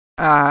Twitter,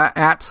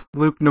 at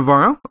Luke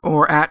Navarro,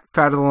 or at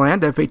Fat of the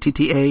Land,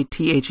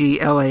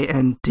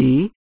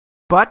 FATTATHELAND.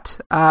 But,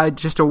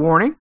 just a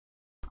warning,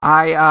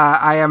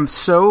 I am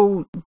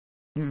so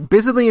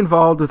busily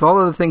involved with all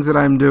of the things that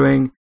I'm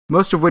doing,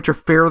 most of which are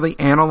fairly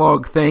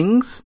analog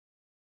things,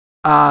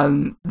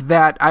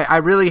 that I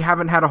really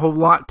haven't had a whole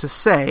lot to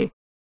say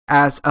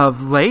as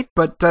of late,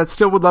 but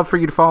still would love for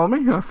you to follow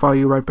me. I'll follow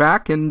you right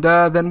back, and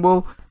then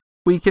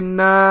we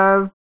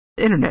can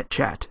internet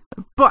chat.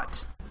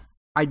 But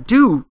I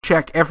do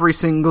check every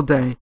single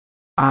day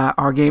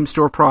our Game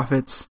Store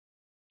Profits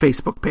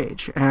Facebook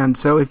page. And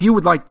so if you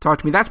would like to talk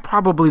to me, that's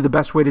probably the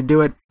best way to do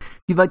it.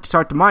 If you'd like to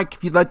talk to Mike,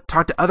 if you'd like to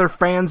talk to other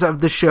fans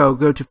of the show,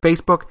 go to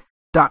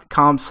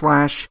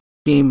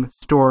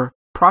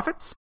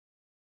facebook.com/GameStoreProfits.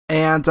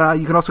 And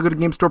you can also go to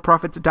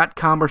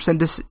GameStoreProfits.com or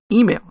send us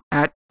email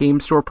at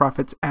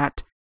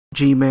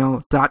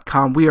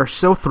GameStoreProfits@gmail.com. We are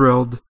so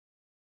thrilled.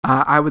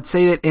 I would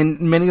say it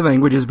in many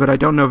languages, but I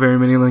don't know very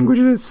many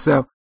languages,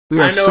 so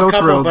we are so thrilled. I know a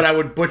couple, but I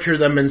would butcher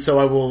them, and so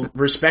I will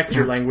respect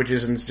your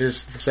languages and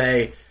just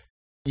say,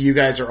 You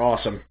guys are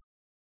awesome.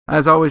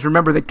 As always,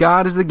 remember that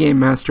God is the game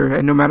master,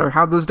 and no matter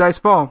how those dice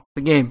fall,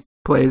 the game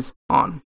plays on.